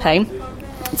legal campaign.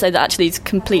 So that actually is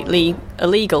completely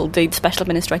illegal. The special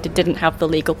administrator didn't have the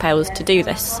legal powers to do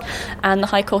this. And the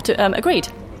High Court agreed.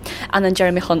 And then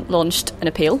Jeremy Hunt launched an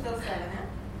appeal.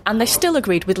 And they still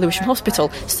agreed with Lewisham Hospital.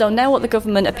 So now what the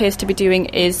government appears to be doing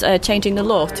is changing the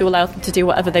law to allow them to do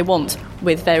whatever they want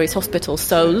with various hospitals.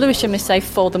 So Lewisham is safe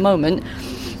for the moment,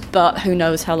 but who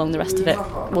knows how long the rest of it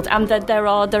will. And there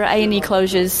are A&E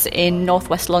closures in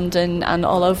northwest London and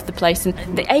all over the place. And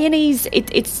the A&Es,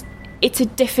 it's a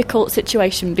difficult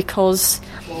situation because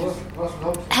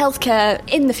healthcare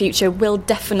in the future will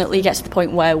definitely get to the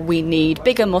point where we need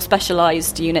bigger, more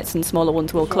specialised units, and smaller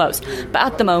ones will close. But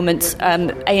at the moment,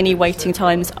 A&E waiting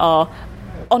times are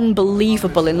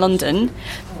unbelievable in London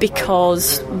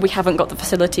because we haven't got the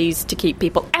facilities to keep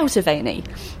people out of A&E.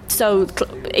 So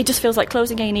it just feels like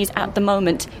closing A&Es at the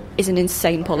moment is an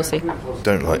insane policy.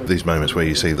 Don't like these moments where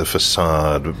you see the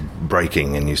facade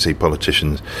breaking and you see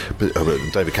politicians.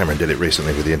 David Cameron did it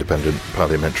recently with the Independent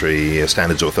Parliamentary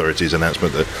Standards Authority's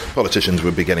announcement that politicians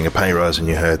would be getting a pay rise, and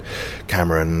you heard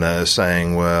Cameron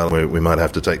saying, well, we might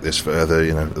have to take this further,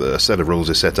 a set of rules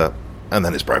is set up, and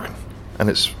then it's broken. And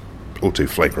it's all too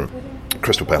flagrant.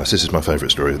 Crystal Palace, this is my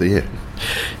favourite story of the year.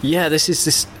 Yeah, this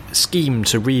is scheme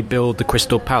to rebuild the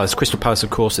Crystal Palace. Crystal Palace, of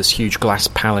course, this huge glass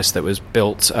palace that was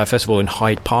built, first of all, in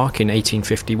Hyde Park in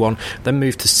 1851, then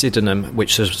moved to Sydenham,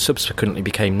 which subsequently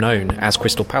became known as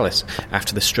Crystal Palace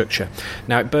after the structure.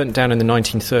 Now, it burnt down in the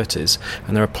 1930s,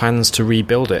 and there are plans to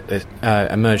rebuild it,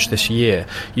 emerged this year,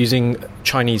 using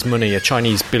Chinese money. A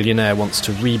Chinese billionaire wants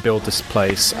to rebuild this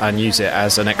place and use it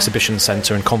as an exhibition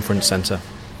centre and conference centre.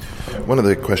 One of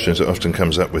the questions that often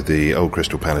comes up with the old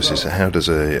Crystal Palace is how does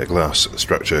a glass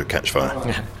structure catch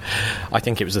fire? I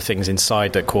think it was the things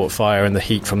inside that caught fire, and the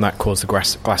heat from that caused the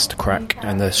glass to crack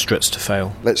and the struts to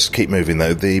fail. Let's keep moving,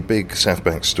 though. The big South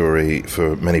Bank story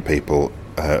for many people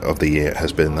of the year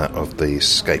has been that of the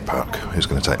skate park. Who's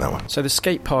going to take that one? So the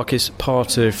skate park is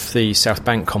part of the South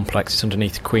Bank complex. It's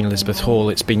underneath Queen Elizabeth Hall.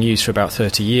 It's been used for about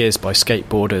 30 years by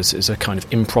skateboarders as a kind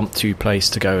of impromptu place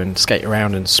to go and skate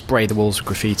around and spray the walls with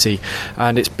graffiti.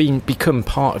 And it's become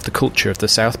part of the culture of the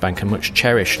South Bank, a much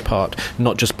cherished part,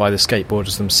 not just by the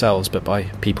skateboarders themselves, but by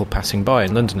people passing by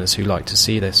and Londoners who like to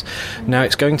see this. Now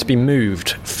it's going to be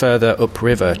moved further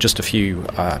upriver, just a few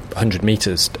 100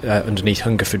 metres underneath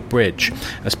Hungerford Bridge,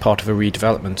 as part of a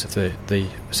redevelopment of the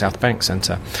South Bank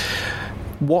Centre.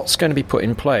 What's going to be put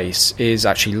in place is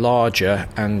actually larger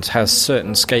and has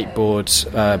certain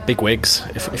skateboard bigwigs,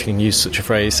 if you can use such a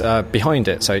phrase, behind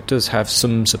it. So it does have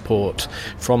some support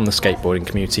from the skateboarding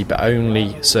community, but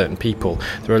only certain people.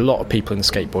 There are a lot of people in the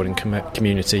skateboarding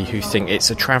community who think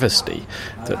it's a travesty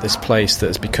that this place that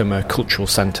has become a cultural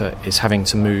centre is having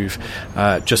to move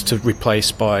just to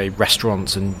replace by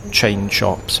restaurants and chain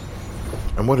shops.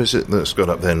 And what is it that's got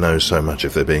up their nose so much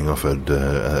if they're being offered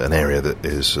an area that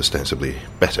is ostensibly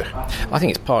better? I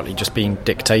think it's partly just being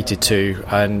dictated to,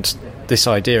 and this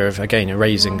idea of, again,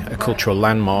 erasing a cultural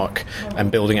landmark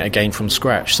and building it again from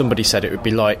scratch. Somebody said it would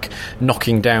be like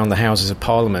knocking down the Houses of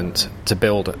Parliament to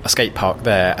build a skate park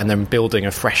there and then building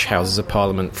a fresh Houses of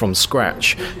Parliament from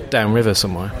scratch downriver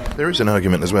somewhere. There is an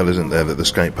argument as well, isn't there, that the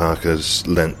skate park has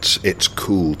lent its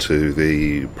cool to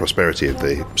the prosperity of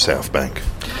the South Bank?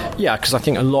 Yeah, because I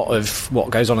think a lot of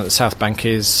what goes on at the South Bank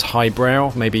is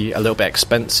highbrow, maybe a little bit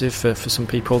expensive for some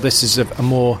people. This is a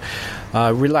more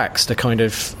relaxed, a kind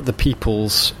of the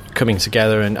people's coming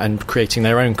together and creating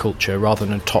their own culture rather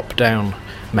than a top-down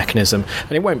mechanism.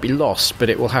 And it won't be lost, but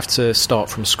it will have to start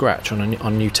from scratch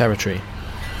on new territory.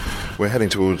 We're heading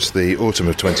towards the autumn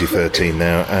of 2013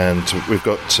 now, and we've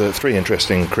got three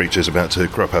interesting creatures about to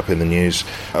crop up in the news: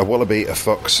 a wallaby, a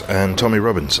fox, and Tommy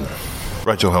Robinson.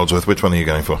 Rachel Holdsworth, which one are you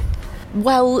going for?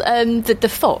 Well, the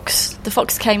fox. The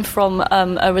fox came from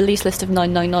a release list of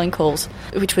 999 calls,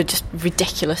 which were just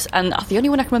ridiculous. And the only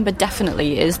one I can remember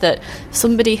definitely is that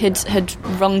somebody had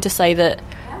rung to say that,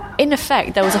 in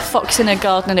effect, there was a fox in her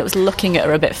garden and it was looking at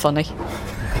her a bit funny.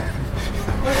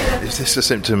 Is this a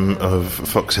symptom of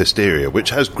fox hysteria, which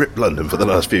has gripped London for the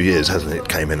last few years, hasn't it? It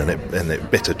came in and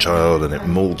it bit a child and it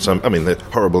mauled some. I mean, they're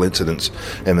horrible incidents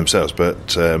in themselves, but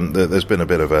there's been a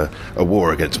bit of a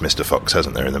war against Mr. Fox,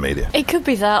 hasn't there, in the media? It could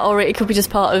be that, or it could be just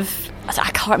part of...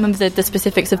 I can't remember the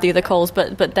specifics of the other calls,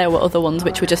 but there were other ones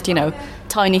which were just,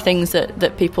 tiny things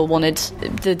that people wanted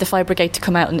the fire brigade to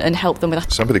come out and help them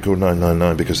with. Somebody called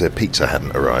 999 because their pizza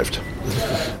hadn't arrived.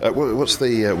 What's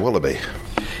the wallaby?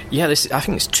 Yeah, I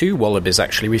think it's two wallabies,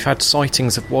 actually. We've had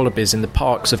sightings of wallabies in the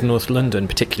parks of North London,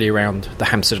 particularly around the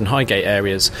Hampstead and Highgate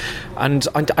areas. And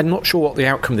I'm not sure what the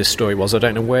outcome of this story was. I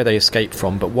don't know where they escaped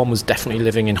from, but one was definitely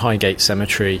living in Highgate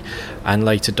Cemetery and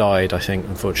later died, I think,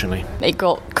 unfortunately. It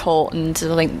got caught and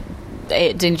I think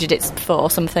it injured its foot or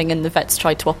something, and the vets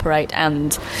tried to operate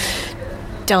and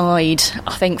died,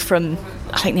 I think, from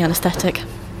the anaesthetic.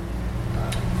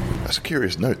 That's a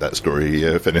curious note that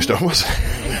story finished on, was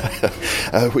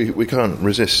it? we can't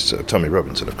resist Tommy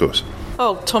Robinson, of course.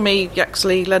 Oh, Tommy,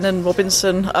 Yaxley, Lennon,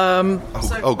 Robinson. Go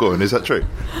on, is that true?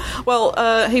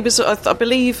 Well, he was, I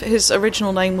believe his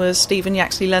original name was Stephen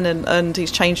Yaxley Lennon, and he's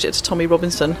changed it to Tommy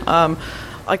Robinson.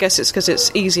 I guess it's because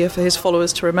it's easier for his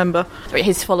followers to remember.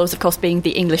 His followers, of course, being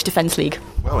the English Defence League.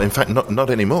 Well, in fact, not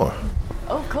anymore.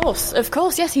 Oh, of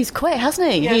course, yes, he's quit,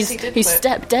 hasn't he? Yes, he's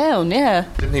stepped down, yeah.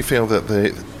 Didn't he feel that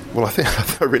Well,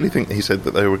 I really think he said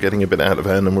that they were getting a bit out of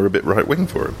hand and were a bit right-wing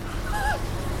for him.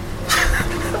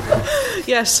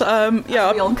 Yes, We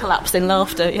all collapsed in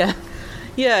laughter, yeah.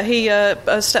 Yeah, he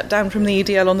stepped down from the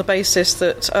EDL on the basis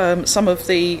that some of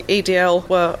the EDL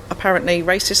were apparently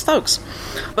racist thugs.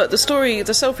 But the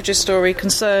Selfridges story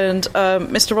concerned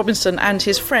Mr. Robinson and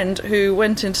his friend who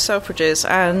went into Selfridges,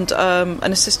 and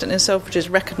an assistant in Selfridges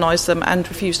recognised them and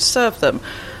refused to serve them,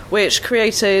 which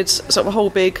created sort of a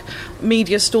whole big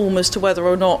media storm as to whether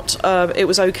or not it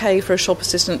was okay for a shop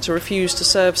assistant to refuse to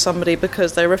serve somebody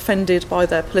because they were offended by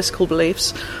their political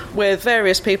beliefs, with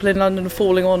various people in London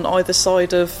falling on either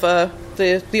side of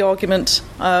the argument.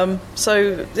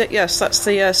 Yes, that's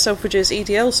the Selfridges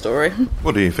EDL story.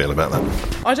 What do you feel about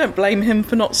that? I don't blame him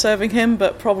for not serving him,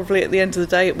 but probably at the end of the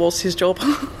day it was his job.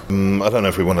 I don't know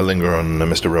if we want to linger on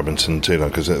Mr. Robinson too long,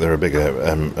 because there are bigger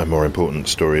and more important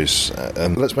stories.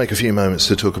 Let's make a few moments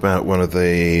to talk about one of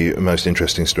the most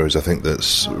interesting stories I think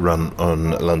that's run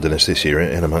on Londonist this year,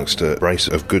 in amongst a brace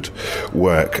of good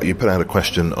work. You put out a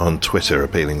question on Twitter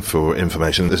appealing for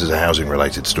information. This is a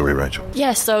housing-related story, Rachel.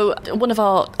 Yeah, so one of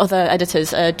our other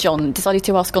editors, John, decided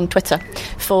to ask on Twitter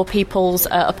for people's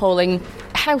appalling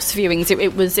house viewings.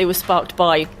 It was sparked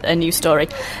by a news story,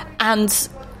 and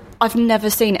I've never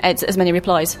seen as many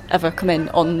replies ever come in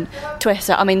on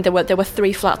Twitter. I mean, there were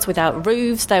 3 flats without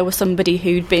roofs. There was somebody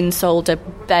who'd been sold a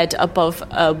bed above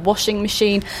a washing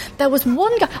machine. There was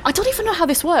one guy, I don't even know how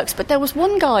this works, but there was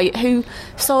one guy who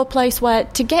saw a place where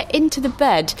to get into the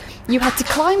bed, you had to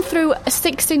climb through a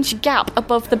 6-inch gap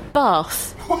above the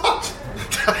bath. What?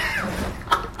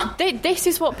 This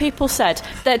is what people said.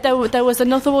 There was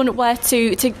another one where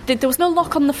there was no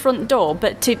lock on the front door,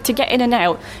 but to get in and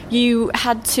out, you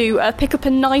had to pick up a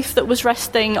knife that was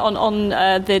resting on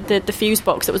the fuse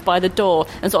box that was by the door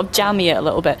and sort of jammy it a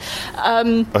little bit.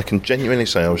 I can genuinely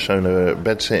say I was shown a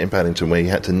bed set in Paddington where you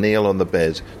had to kneel on the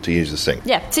bed to use the sink.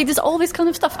 Yeah, see, there's all this kind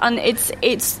of stuff, and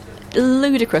it's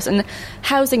ludicrous. And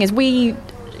housing is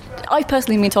I've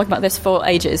personally been talking about this for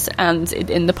ages and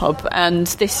in the pub, and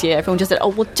this year everyone just said, oh,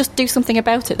 well, just do something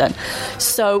about it then.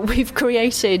 So we've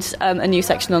created a new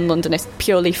section on Londonist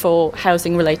purely for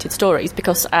housing-related stories,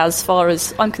 because as far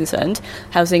as I'm concerned,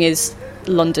 housing is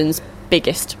London's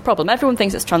biggest problem. Everyone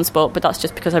thinks it's transport, but that's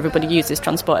just because everybody uses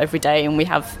transport every day and we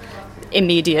have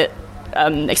immediate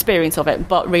experience of it,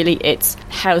 but really it's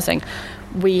housing.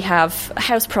 We have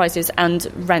house prices and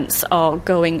rents are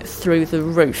going through the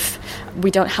roof. We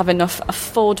don't have enough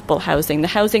affordable housing. The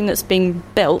housing that's being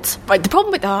built... Right,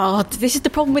 this is the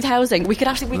problem with housing. We could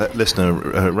actually... Listener,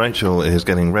 Rachel is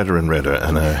getting redder and redder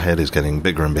and her head is getting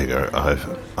bigger and bigger.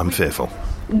 I'm fearful.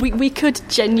 We could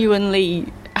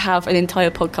genuinely have an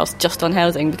entire podcast just on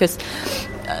housing, because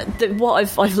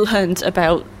what I've learned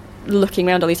about looking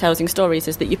around all these housing stories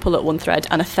is that you pull at one thread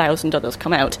and 1,000 others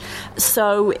come out.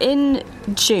 So in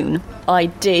June, I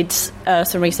did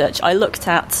some research. I looked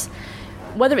at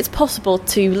whether it's possible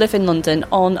to live in London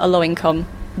on a low income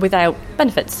without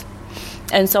benefits.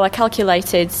 And so I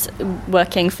calculated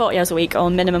working 40 hours a week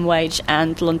on minimum wage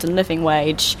and London living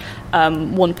wage,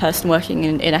 one person working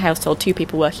in a household, 2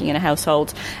 people working in a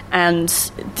household,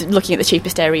 and looking at the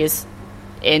cheapest areas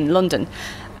in London.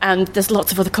 And there's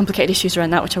lots of other complicated issues around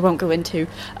that, which I won't go into,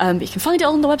 but you can find it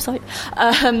all on the website.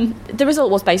 The result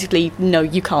was basically, no,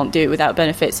 you can't do it without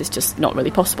benefits. It's just not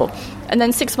really possible. And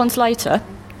then 6 months later,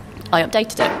 I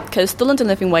updated it, because the London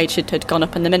living wage had gone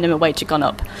up and the minimum wage had gone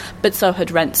up, but so had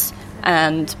rents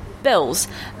and bills.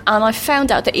 And I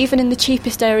found out that even in the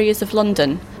cheapest areas of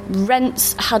London,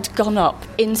 rents had gone up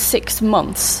in 6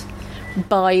 months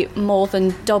by more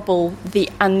than double the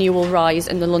annual rise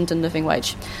in the London living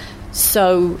wage.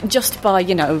 So just by,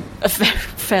 a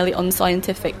fairly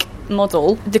unscientific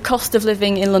model, the cost of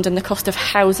living in London, the cost of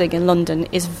housing in London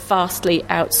is vastly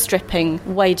outstripping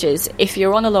wages. If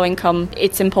you're on a low income,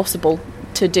 it's impossible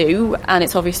to do, and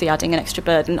it's obviously adding an extra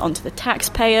burden onto the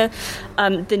taxpayer.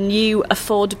 The new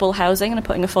affordable housing, and I'm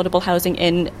putting affordable housing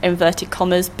in inverted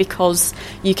commas because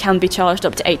you can be charged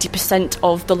up to 80%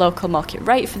 of the local market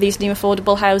rate for these new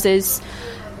affordable houses.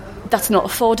 That's not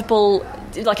affordable.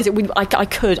 Like I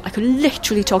said, I could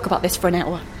literally talk about this for an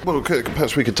hour. Well,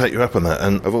 perhaps we could take you up on that.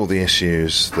 And of all the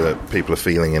issues that people are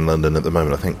feeling in London at the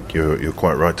moment, I think you're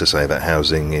quite right to say that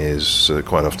housing is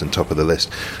quite often top of the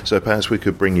list. So perhaps we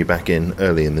could bring you back in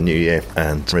early in the new year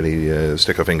and really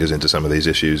stick our fingers into some of these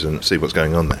issues and see what's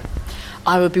going on there.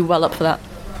 I would be well up for that.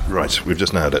 Right, we've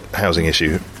just nailed it. Housing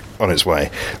issue on its way.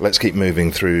 Let's keep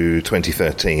moving through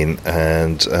 2013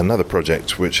 and another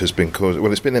project which has been caused...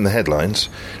 Well, it's been in the headlines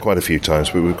quite a few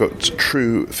times, but we've got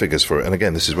true figures for it. And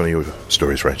again, this is one of your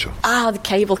stories, Rachel. The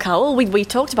cable car. Oh, we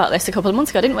talked about this a couple of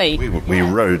months ago, didn't we? We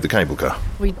rode the cable car.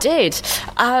 We did.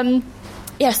 So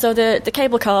the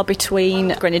cable car between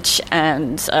Greenwich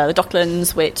and the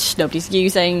Docklands, which nobody's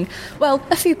using. Well,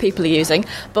 a few people are using,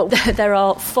 but there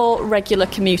are 4 regular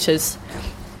commuters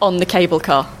on the cable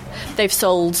car. They've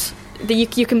sold...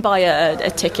 You can buy a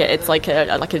ticket. It's like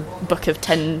a book of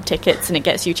 10 tickets, and it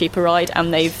gets you a cheaper ride.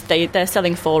 And they're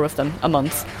selling 4 of them a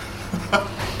month.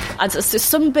 And so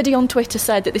somebody on Twitter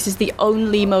said that this is the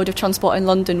only mode of transport in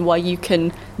London where you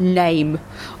can name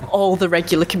all the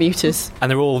regular commuters.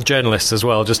 And they're all journalists as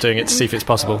well, just doing it to see if it's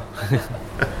possible.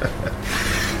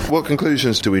 What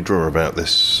conclusions do we draw about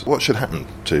this? What should happen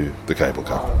to the cable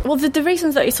car? Well, the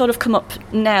reasons that it's sort of come up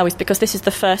now is because this is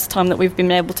the first time that we've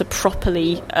been able to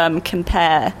properly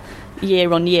compare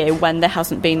year on year when there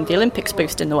hasn't been the Olympics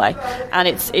boost in the way, and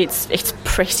it's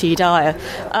pretty dire.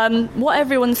 What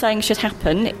everyone's saying should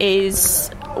happen is,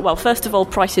 well, first of all,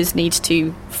 prices need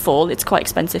to fall. It's quite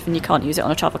expensive and you can't use it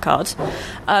on a travel card.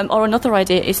 Or another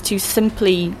idea is to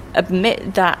simply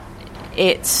admit that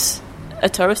it's a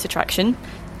tourist attraction,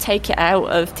 take it out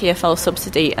of TfL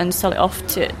subsidy and sell it off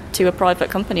to a private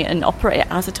company and operate it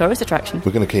as a tourist attraction.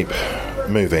 We're going to keep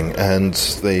moving, and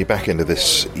the back end of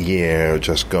this year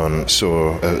just gone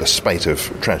saw a spate of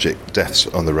tragic deaths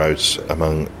on the roads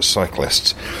among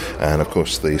cyclists, and of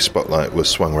course the spotlight was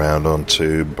swung round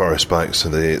onto Boris bikes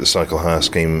and the cycle hire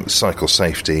scheme, cycle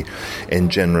safety in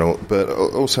general, but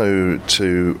also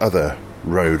to other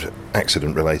road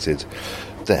accident related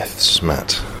deaths,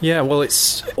 Matt. Yeah, well,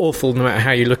 it's awful no matter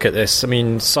how you look at this. I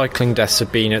mean, cycling deaths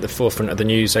have been at the forefront of the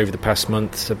news over the past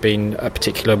month. There have been a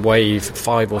particular wave,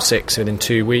 5 or 6 within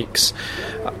 2 weeks.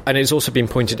 And it's also been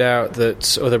pointed out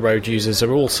that other road users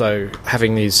are also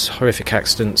having these horrific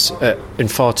accidents in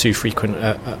far too frequent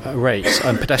rates.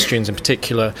 And pedestrians in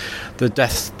particular, the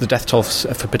death toll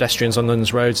for pedestrians on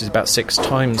London's roads is about 6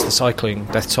 times the cycling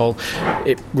death toll.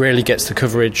 It rarely gets the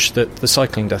coverage that the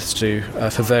cycling deaths do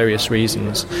for various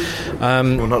reasons. Well,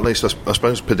 not least, I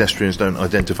suppose pedestrians don't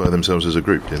identify themselves as a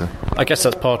group, do they? I guess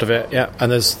that's part of it, yeah.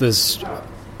 And there's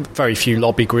very few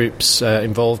lobby groups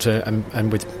involved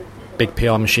and with big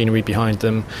PR machinery behind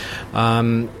them.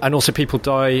 And also people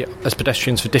die as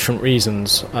pedestrians for different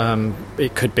reasons.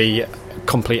 It could be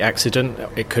complete accident,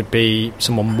 it could be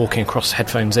someone walking across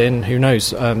headphones in, who knows.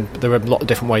 There are a lot of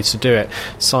different ways to do it.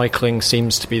 Cycling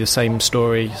seems to be the same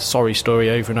sorry story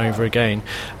over and over again,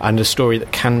 and a story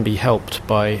that can be helped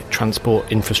by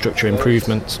transport infrastructure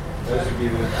improvements.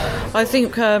 I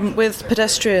think with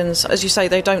pedestrians, as you say,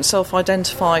 they don't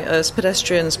self-identify as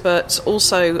pedestrians, but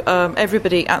also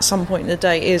everybody at some point in the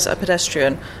day is a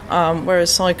pedestrian,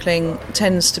 whereas cycling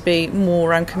tends to be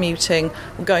more around commuting,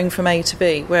 going from A to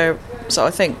B, so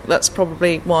I think that's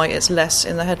probably why it's less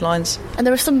in the headlines. And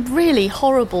there are some really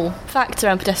horrible facts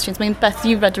around pedestrians. I mean, Beth,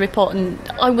 you read the report, and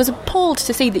I was appalled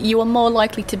to see that you are more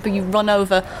likely to be run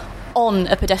over on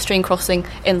a pedestrian crossing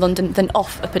in London than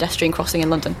off a pedestrian crossing in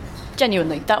London.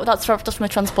 Genuinely, that's from a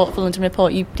Transport for London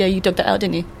report. You dug that out,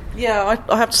 didn't you? Yeah,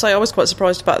 I have to say I was quite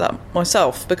surprised about that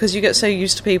myself, because you get so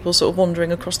used to people sort of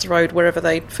wandering across the road wherever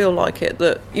they feel like it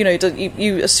that,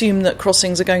 you assume that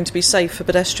crossings are going to be safe for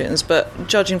pedestrians, but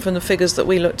judging from the figures that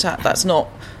we looked at, that's not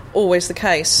always the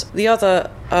case. The other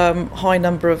high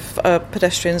number of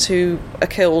pedestrians who are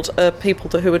killed are people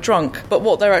who are drunk, but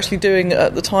what they're actually doing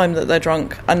at the time that they're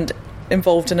drunk and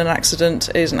involved in an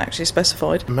accident isn't actually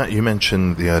specified. Matt, you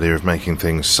mentioned the idea of making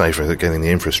things safer, getting the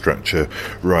infrastructure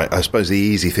right. I suppose the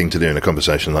easy thing to do in a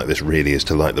conversation like this really is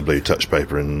to light the blue touch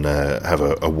paper and have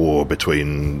a war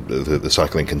between the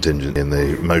cycling contingent in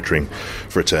the motoring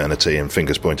fraternity and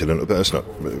fingers pointed, and that's not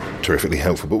terrifically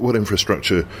helpful. But what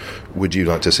infrastructure would you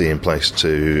like to see in place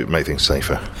to make things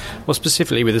safer? Well,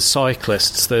 specifically with the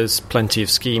cyclists, there's plenty of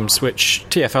schemes which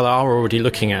TfL are already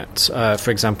looking at. For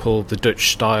example, the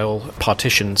Dutch-style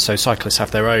partitions, so cyclists have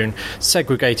their own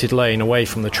segregated lane away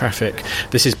from the traffic.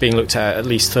 This is being looked at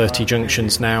least 30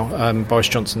 junctions now. Boris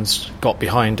Johnson's got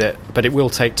behind it, but it will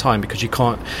take time, because you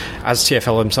can't, as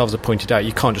TfL themselves have pointed out,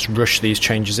 you can't just rush these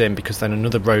changes in, because then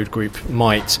another road group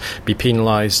might be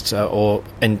penalised or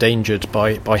endangered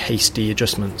by hasty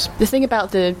adjustments. The thing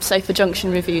about the Safer Junction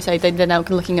review, say they're now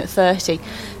looking at 30,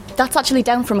 that's actually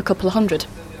down from a couple of hundred.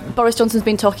 Boris Johnson's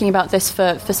been talking about this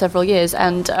for several years,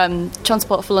 and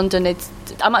Transport for London,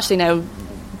 I'm actually now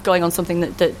going on something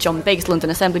that John Biggs, London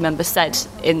Assembly member, said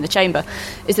in the Chamber,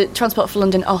 is that Transport for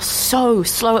London are so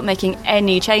slow at making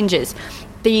any changes.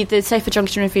 The Safer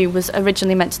Junction review was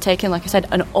originally meant to take in, like I said,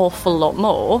 an awful lot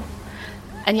more,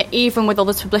 and yet even with all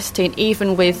this publicity and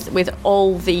even with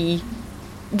all the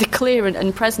clear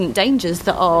and present dangers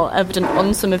that are evident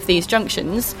on some of these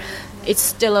junctions, it's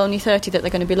still only 30 that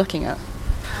they're going to be looking at.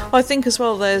 I think as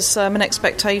well there's an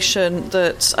expectation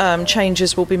that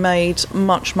changes will be made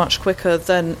much, much quicker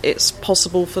than it's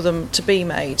possible for them to be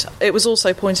made. It was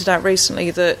also pointed out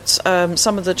recently that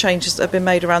some of the changes that have been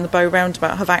made around the Bow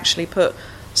roundabout have actually put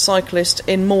cyclists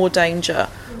in more danger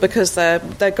because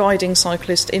they're guiding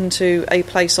cyclists into a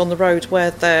place on the road where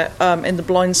they're in the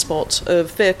blind spot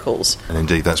of vehicles. And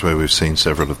indeed, that's where we've seen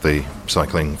several of the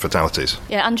cycling fatalities.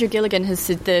 Yeah, Andrew Gilligan,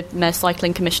 the Mayor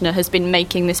Cycling Commissioner, has been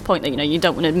making this point that, you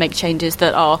don't want to make changes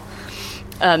that are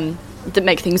that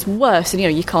make things worse, and,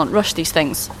 you can't rush these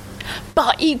things.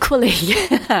 But equally,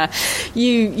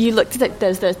 you looked at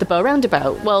there's the Bow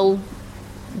Roundabout. Well,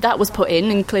 that was put in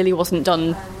and clearly wasn't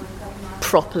done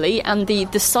properly, and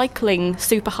the cycling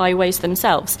superhighways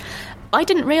themselves. I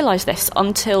didn't realise this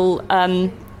until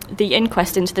the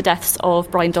inquest into the deaths of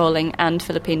Brian Dorling and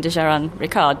Philippine de Geran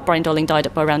Ricard. Brian Dorling died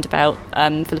at Bow Roundabout.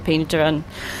 Philippine de Geran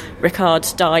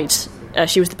Ricard died.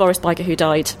 She was the Boris biker who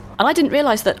died. And I didn't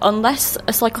realise that unless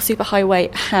a cycle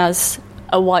superhighway has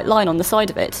a white line on the side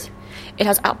of it, it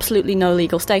has absolutely no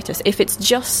legal status. If it's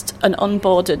just an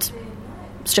unbordered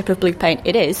strip of blue paint,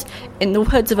 it is, in the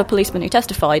words of a policeman who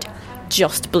testified,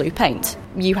 just blue paint.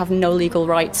 You have no legal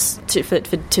rights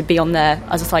to be on there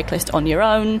as a cyclist on your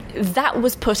own. That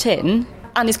was put in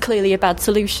and is clearly a bad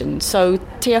solution. So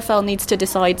TfL needs to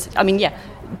decide,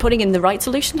 putting in the right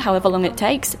solution, however long it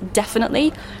takes,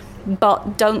 definitely,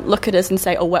 but don't look at us and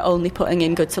say, we're only putting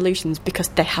in good solutions, because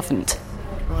they haven't.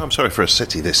 Well, I'm sorry, for a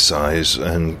city this size,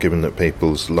 and given that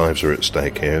people's lives are at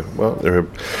stake here, well, there are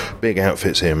big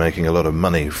outfits here making a lot of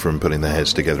money from putting their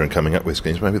heads together and coming up with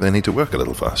schemes. Maybe they need to work a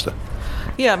little faster.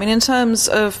 Yeah, in terms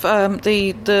of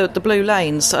the blue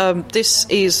lanes, this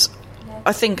is,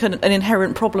 I think, an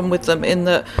inherent problem with them, in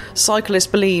that cyclists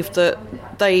believe that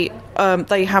they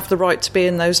have the right to be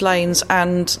in those lanes,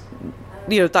 and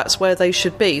that's where they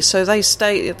should be. So they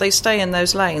stay in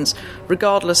those lanes,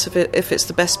 regardless of if it's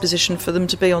the best position for them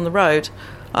to be on the road.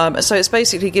 So it's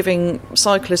basically giving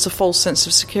cyclists a false sense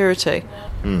of security.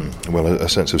 Well, a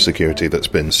sense of security that's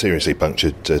been seriously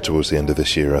punctured towards the end of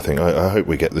this year, I think. I hope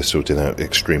we get this sorted out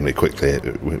extremely quickly.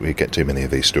 We get too many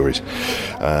of these stories.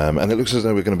 And it looks as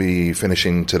though we're going to be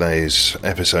finishing today's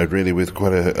episode really with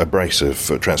quite a brace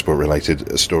of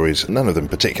transport-related stories. None of them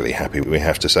particularly happy, we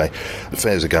have to say. The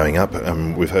fares are going up,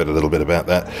 and we've heard a little bit about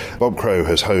that. Bob Crow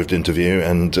has hoved into view,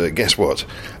 and guess what?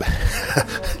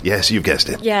 Yes, you've guessed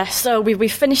it. Yeah, so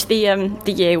we've finished the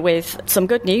year with some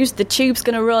good news. The Tube's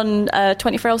going to run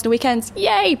 24 hours on the weekends.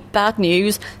 Yay! Bad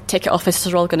news. Ticket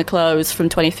offices are all going to close from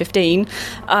 2015.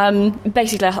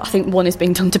 Basically, I think one is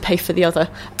being done to pay for the other.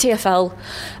 TfL,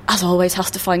 as always,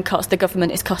 has to find cuts. The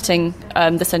government is cutting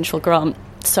the central grant.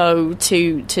 So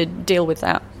to deal with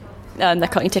that, they're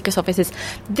cutting ticket offices.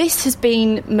 This has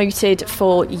been mooted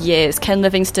for years. Ken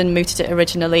Livingstone mooted it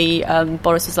originally.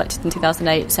 Boris was elected in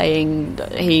 2008 saying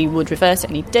that he would reverse it,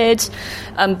 and he did.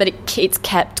 But it's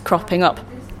kept cropping up.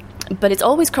 But it's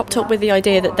always cropped up with the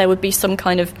idea that there would be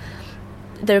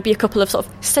a couple of sort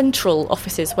of central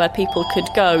offices where people could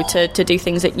go to do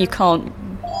things that you can't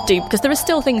do, because there are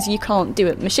still things you can't do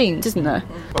at machines, isn't there?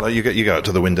 Well, you go out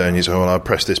to the window and you say, I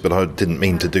pressed this, but I didn't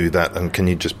mean to do that, and can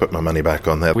you just put my money back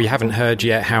on there? We haven't heard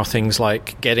yet how things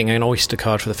like getting an Oyster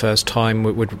card for the first time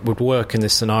would work in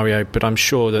this scenario, but I'm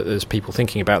sure that there's people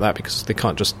thinking about that, because they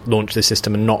can't just launch the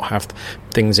system and not have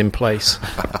things in place.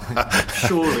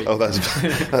 Surely. Oh,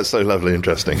 that's so lovely,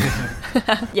 interesting.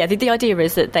 Yeah, the idea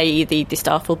is that the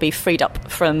staff will be freed up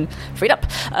from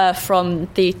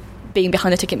the being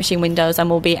behind the ticket machine windows, and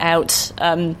will be out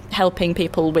helping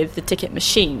people with the ticket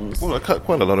machines. Well,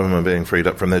 quite a lot of them are being freed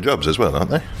up from their jobs as well,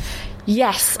 aren't they?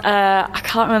 Yes, I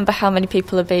can't remember how many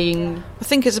people are being... I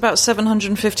think it's about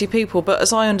 750 people, but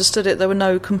as I understood it, there were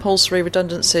no compulsory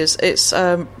redundancies. It's,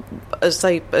 as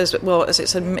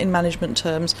it's in management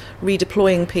terms,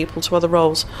 redeploying people to other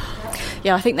roles.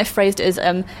 Yeah, I think they phrased it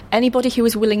as anybody who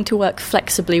is willing to work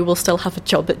flexibly will still have a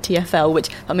job at TfL, which,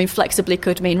 flexibly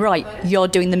could mean, right, you're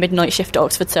doing the midnight shift at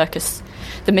Oxford Circus.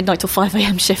 The midnight till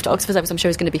 5am shift at Oxford Circus, I'm sure,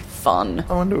 is going to be fun.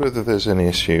 I wonder whether there's any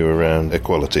issue around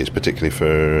equalities, particularly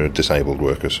for disabled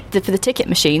workers. For the ticket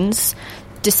machines,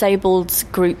 disabled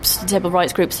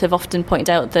rights groups have often pointed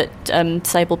out that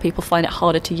disabled people find it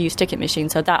harder to use ticket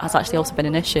machines, so that has actually also been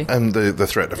an issue. And the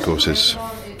threat, of course, is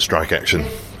strike action,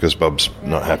 because Bob's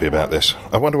not happy about this.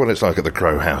 I wonder what it's like at the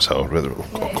Crow household.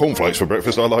 Cornflakes for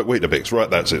breakfast, I like Weetabix. Right,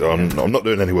 that's it. I'm not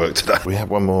doing any work today. We had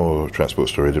one more transport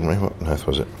story, didn't we? What on earth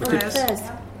was it? Fares.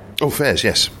 Oh, fares,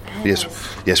 yes.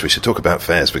 Yes, we should talk about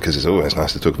fares, because it's always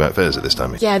nice to talk about fares at this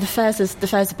time. Yeah, the fares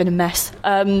have been a mess.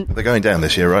 They're going down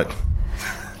this year, right?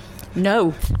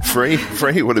 No. Free?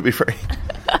 Would it be free?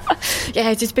 Yeah,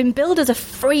 it's been billed as a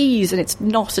freeze, and it's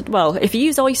not. Well, if you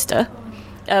use Oyster,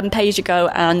 pay as you go,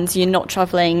 and you're not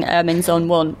travelling in Zone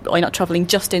 1, or you're not travelling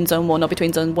just in Zone 1 or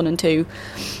between Zone 1 and 2,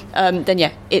 then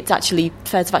yeah, fares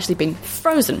have actually been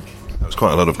frozen. That was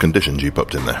quite a lot of conditions you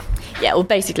popped in there. Yeah, well,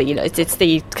 basically, it's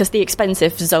because the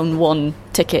expensive Zone 1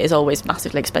 ticket is always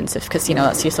massively expensive because,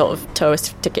 that's your sort of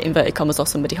tourist ticket, inverted commas, or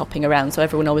somebody hopping around, so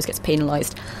everyone always gets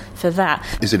penalised for that.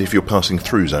 Is it if you're passing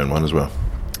through Zone 1 as well?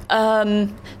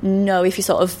 No, if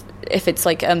it's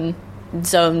like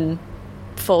Zone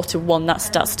 4 to 1,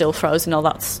 that's still frozen, or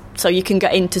that's... So you can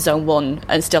get into Zone 1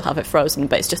 and still have it frozen,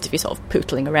 but it's just if you're sort of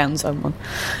pootling around Zone 1.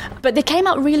 But they came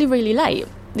out really, really late.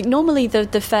 Normally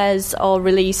the fares are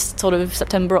released sort of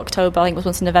September, October, I think it was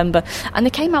once in November, and they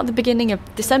came out at the beginning of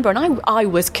December, and I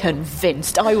was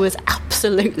convinced, I was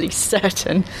absolutely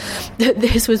certain that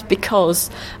this was because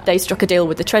they struck a deal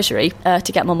with the Treasury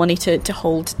to get more money to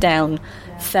hold down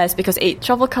fares, because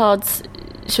travel cards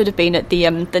should have been at the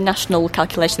national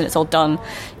calculation that it's all done.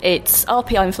 It's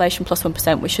RPI inflation plus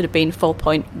 1%, which should have been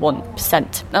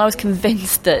 4.1%. And I was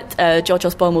convinced that George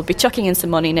Osborne would be chucking in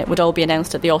some money and it would all be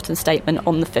announced at the autumn statement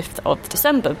on the 5th of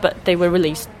December, but they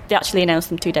actually announced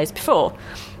them 2 days before.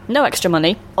 No extra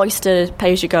money. Oyster,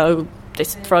 pay-as-you-go,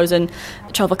 this frozen,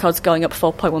 travel cards going up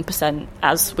 4.1%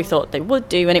 as we thought they would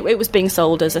do, and it was being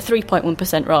sold as a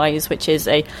 3.1% rise, which is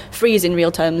a freeze in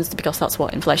real terms because that's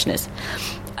what inflation is.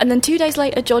 And then 2 days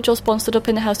later, George Osborne stood up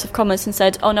in the House of Commons and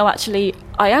said, oh no, actually,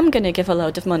 I am going to give a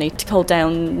load of money to hold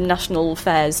down national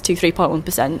fares to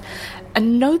 3.1%.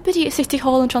 And nobody at City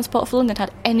Hall and Transport for London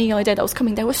had any idea that was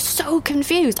coming. They were so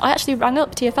confused. I actually rang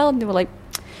up TfL and they were like,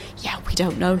 yeah, we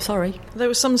don't know, sorry. There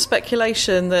was some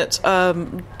speculation that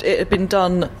it had been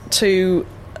done to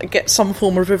get some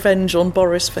form of revenge on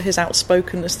Boris for his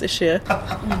outspokenness this year.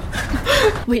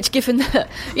 Which, given that,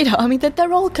 that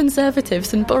they're all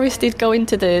Conservatives, and Boris did go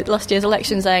into the last year's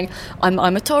election saying,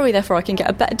 I'm a Tory, therefore I can get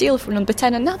a better deal from number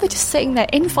 10, and now they're just sitting there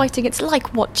infighting. It's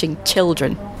like watching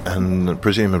children. And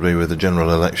presumably with the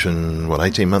general election,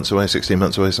 18 months away, 16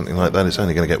 months away, something like that, it's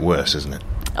only going to get worse, isn't it?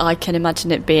 I can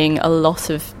imagine it being a lot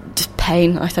of just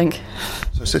pain, I think.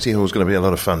 So City Hall's going to be a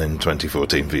lot of fun in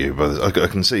 2014 for you, but I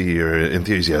can see your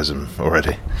enthusiasm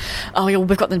already. Oh, yeah,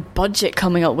 we've got the budget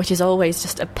coming up, which is always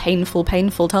just a painful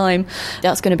time.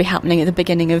 That's going to be happening at the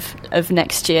beginning of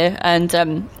next year. And,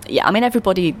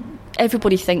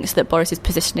 everybody thinks that Boris is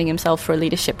positioning himself for a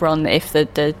leadership run if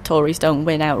the Tories don't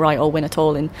win outright or win at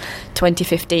all in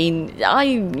 2015.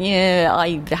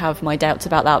 I have my doubts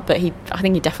about that, but I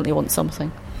think he definitely wants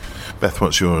something. Beth,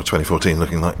 what's your 2014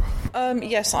 looking like?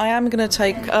 Yes, I am going to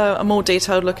take a more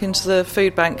detailed look into the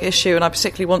food bank issue, and I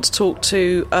particularly want to talk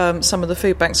to some of the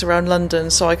food banks around London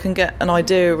so I can get an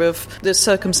idea of the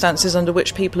circumstances under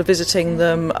which people are visiting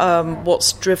them,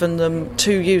 what's driven them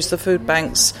to use the food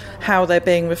banks, how they're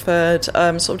being referred,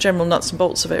 sort of general nuts and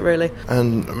bolts of it, really.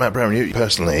 And Matt Brown, you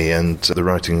personally and the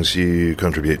writings you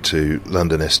contribute to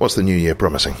Londonist, what's the new year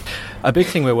promising? A big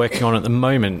thing we're working on at the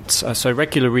moment, so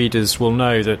regular readers will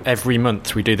know that every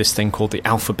month we do this thing called the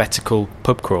alphabetical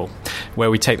pub crawl, where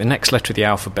we take the next letter of the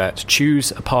alphabet,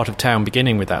 choose a part of town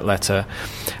beginning with that letter,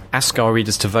 ask our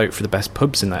readers to vote for the best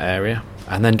pubs in that area,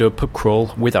 and then do a pub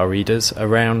crawl with our readers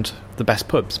around the best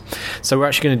pubs. So we're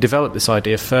actually going to develop this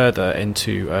idea further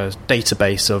into a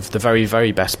database of the very,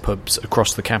 very best pubs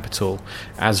across the capital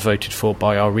as voted for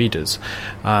by our readers,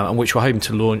 and which we're hoping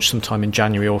to launch sometime in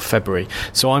January or February.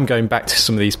 So I'm going back to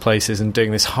some of these places and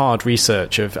doing this hard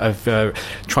research of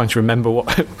trying to remember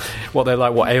what they're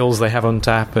like, what ales they have on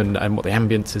tap, and what the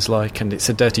ambience is like, and it's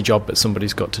a dirty job, but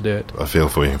somebody's got to do it. I feel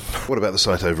for you. What about the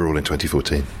site overall in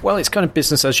 2014? Well, it's kind of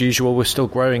business as usual. We're still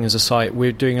growing as a site.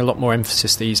 We're doing a lot more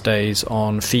emphasis these days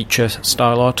on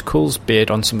feature-style articles, be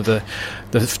it on some of the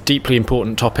deeply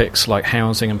important topics like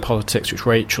housing and politics, which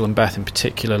Rachel and Beth in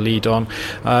particular lead on,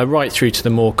 right through to the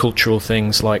more cultural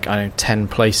things like 10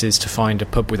 places to find a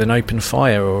pub with an open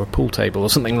fire or a pool table or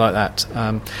something like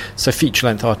that. So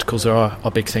feature-length articles are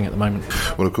our big thing at the moment.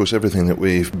 Well, of course, everything that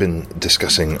we've been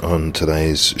discussing on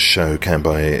today's show can,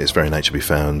 by its very nature, be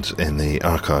found in the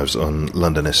archives on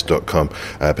Londonist.com,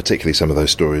 particularly some of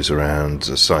those stories around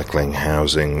cycling,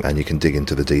 housing, and you can dig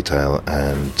into the detail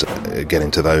and get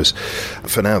into those.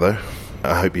 For now, though,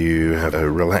 I hope you have a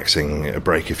relaxing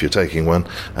break if you're taking one,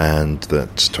 and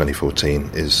that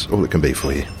 2014 is all it can be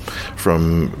for you.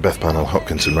 From Beth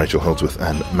Parnell-Hopkinson, Rachel Holdsworth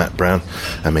and Matt Brown,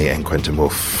 and me, N. Quentin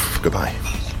Wolfe, goodbye.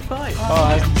 Bye.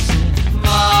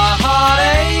 My heart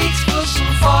aches for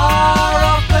some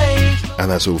far-off place. And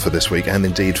that's all for this week, and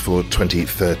indeed for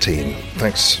 2013.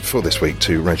 Thanks for this week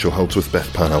to Rachel Holdsworth,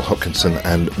 Beth Parnell-Hopkinson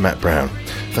and Matt Brown.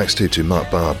 Thanks too to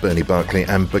Mark Barr, Bernie Barkley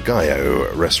and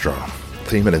Bagayo Restaurant.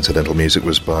 Theme and incidental music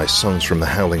was by Songs from the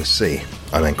Howling Sea.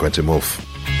 I'm N. Quentin Wolfe.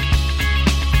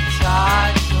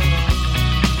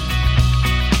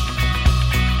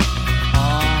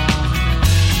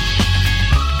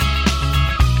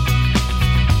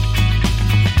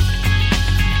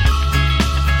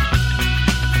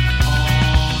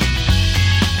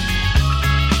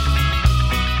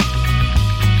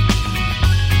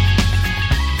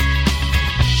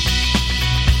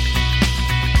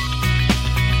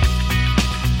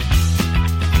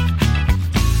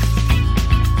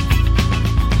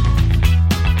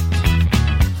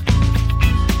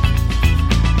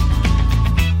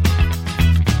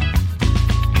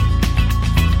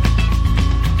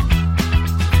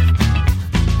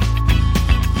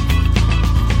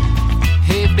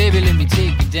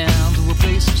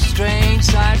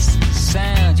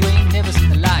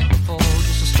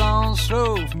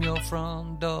 slow from your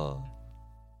front door.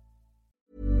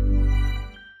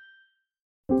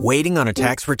 Waiting on a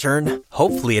tax return?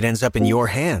 Hopefully it ends up in your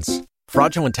hands.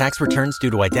 Fraudulent tax returns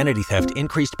due to identity theft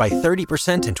increased by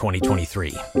 30% in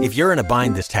 2023. If you're in a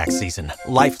bind this tax season,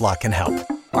 LifeLock can help.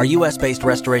 Our U.S.-based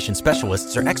restoration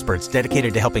specialists are experts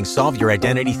dedicated to helping solve your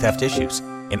identity theft issues.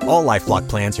 And all LifeLock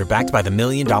plans are backed by the $1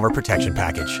 Million Protection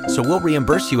Package. So we'll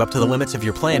reimburse you up to the limits of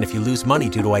your plan if you lose money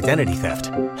due to identity theft.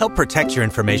 Help protect your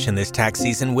information this tax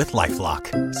season with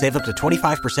LifeLock. Save up to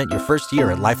 25% your first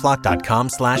year at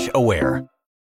LifeLock.com/aware.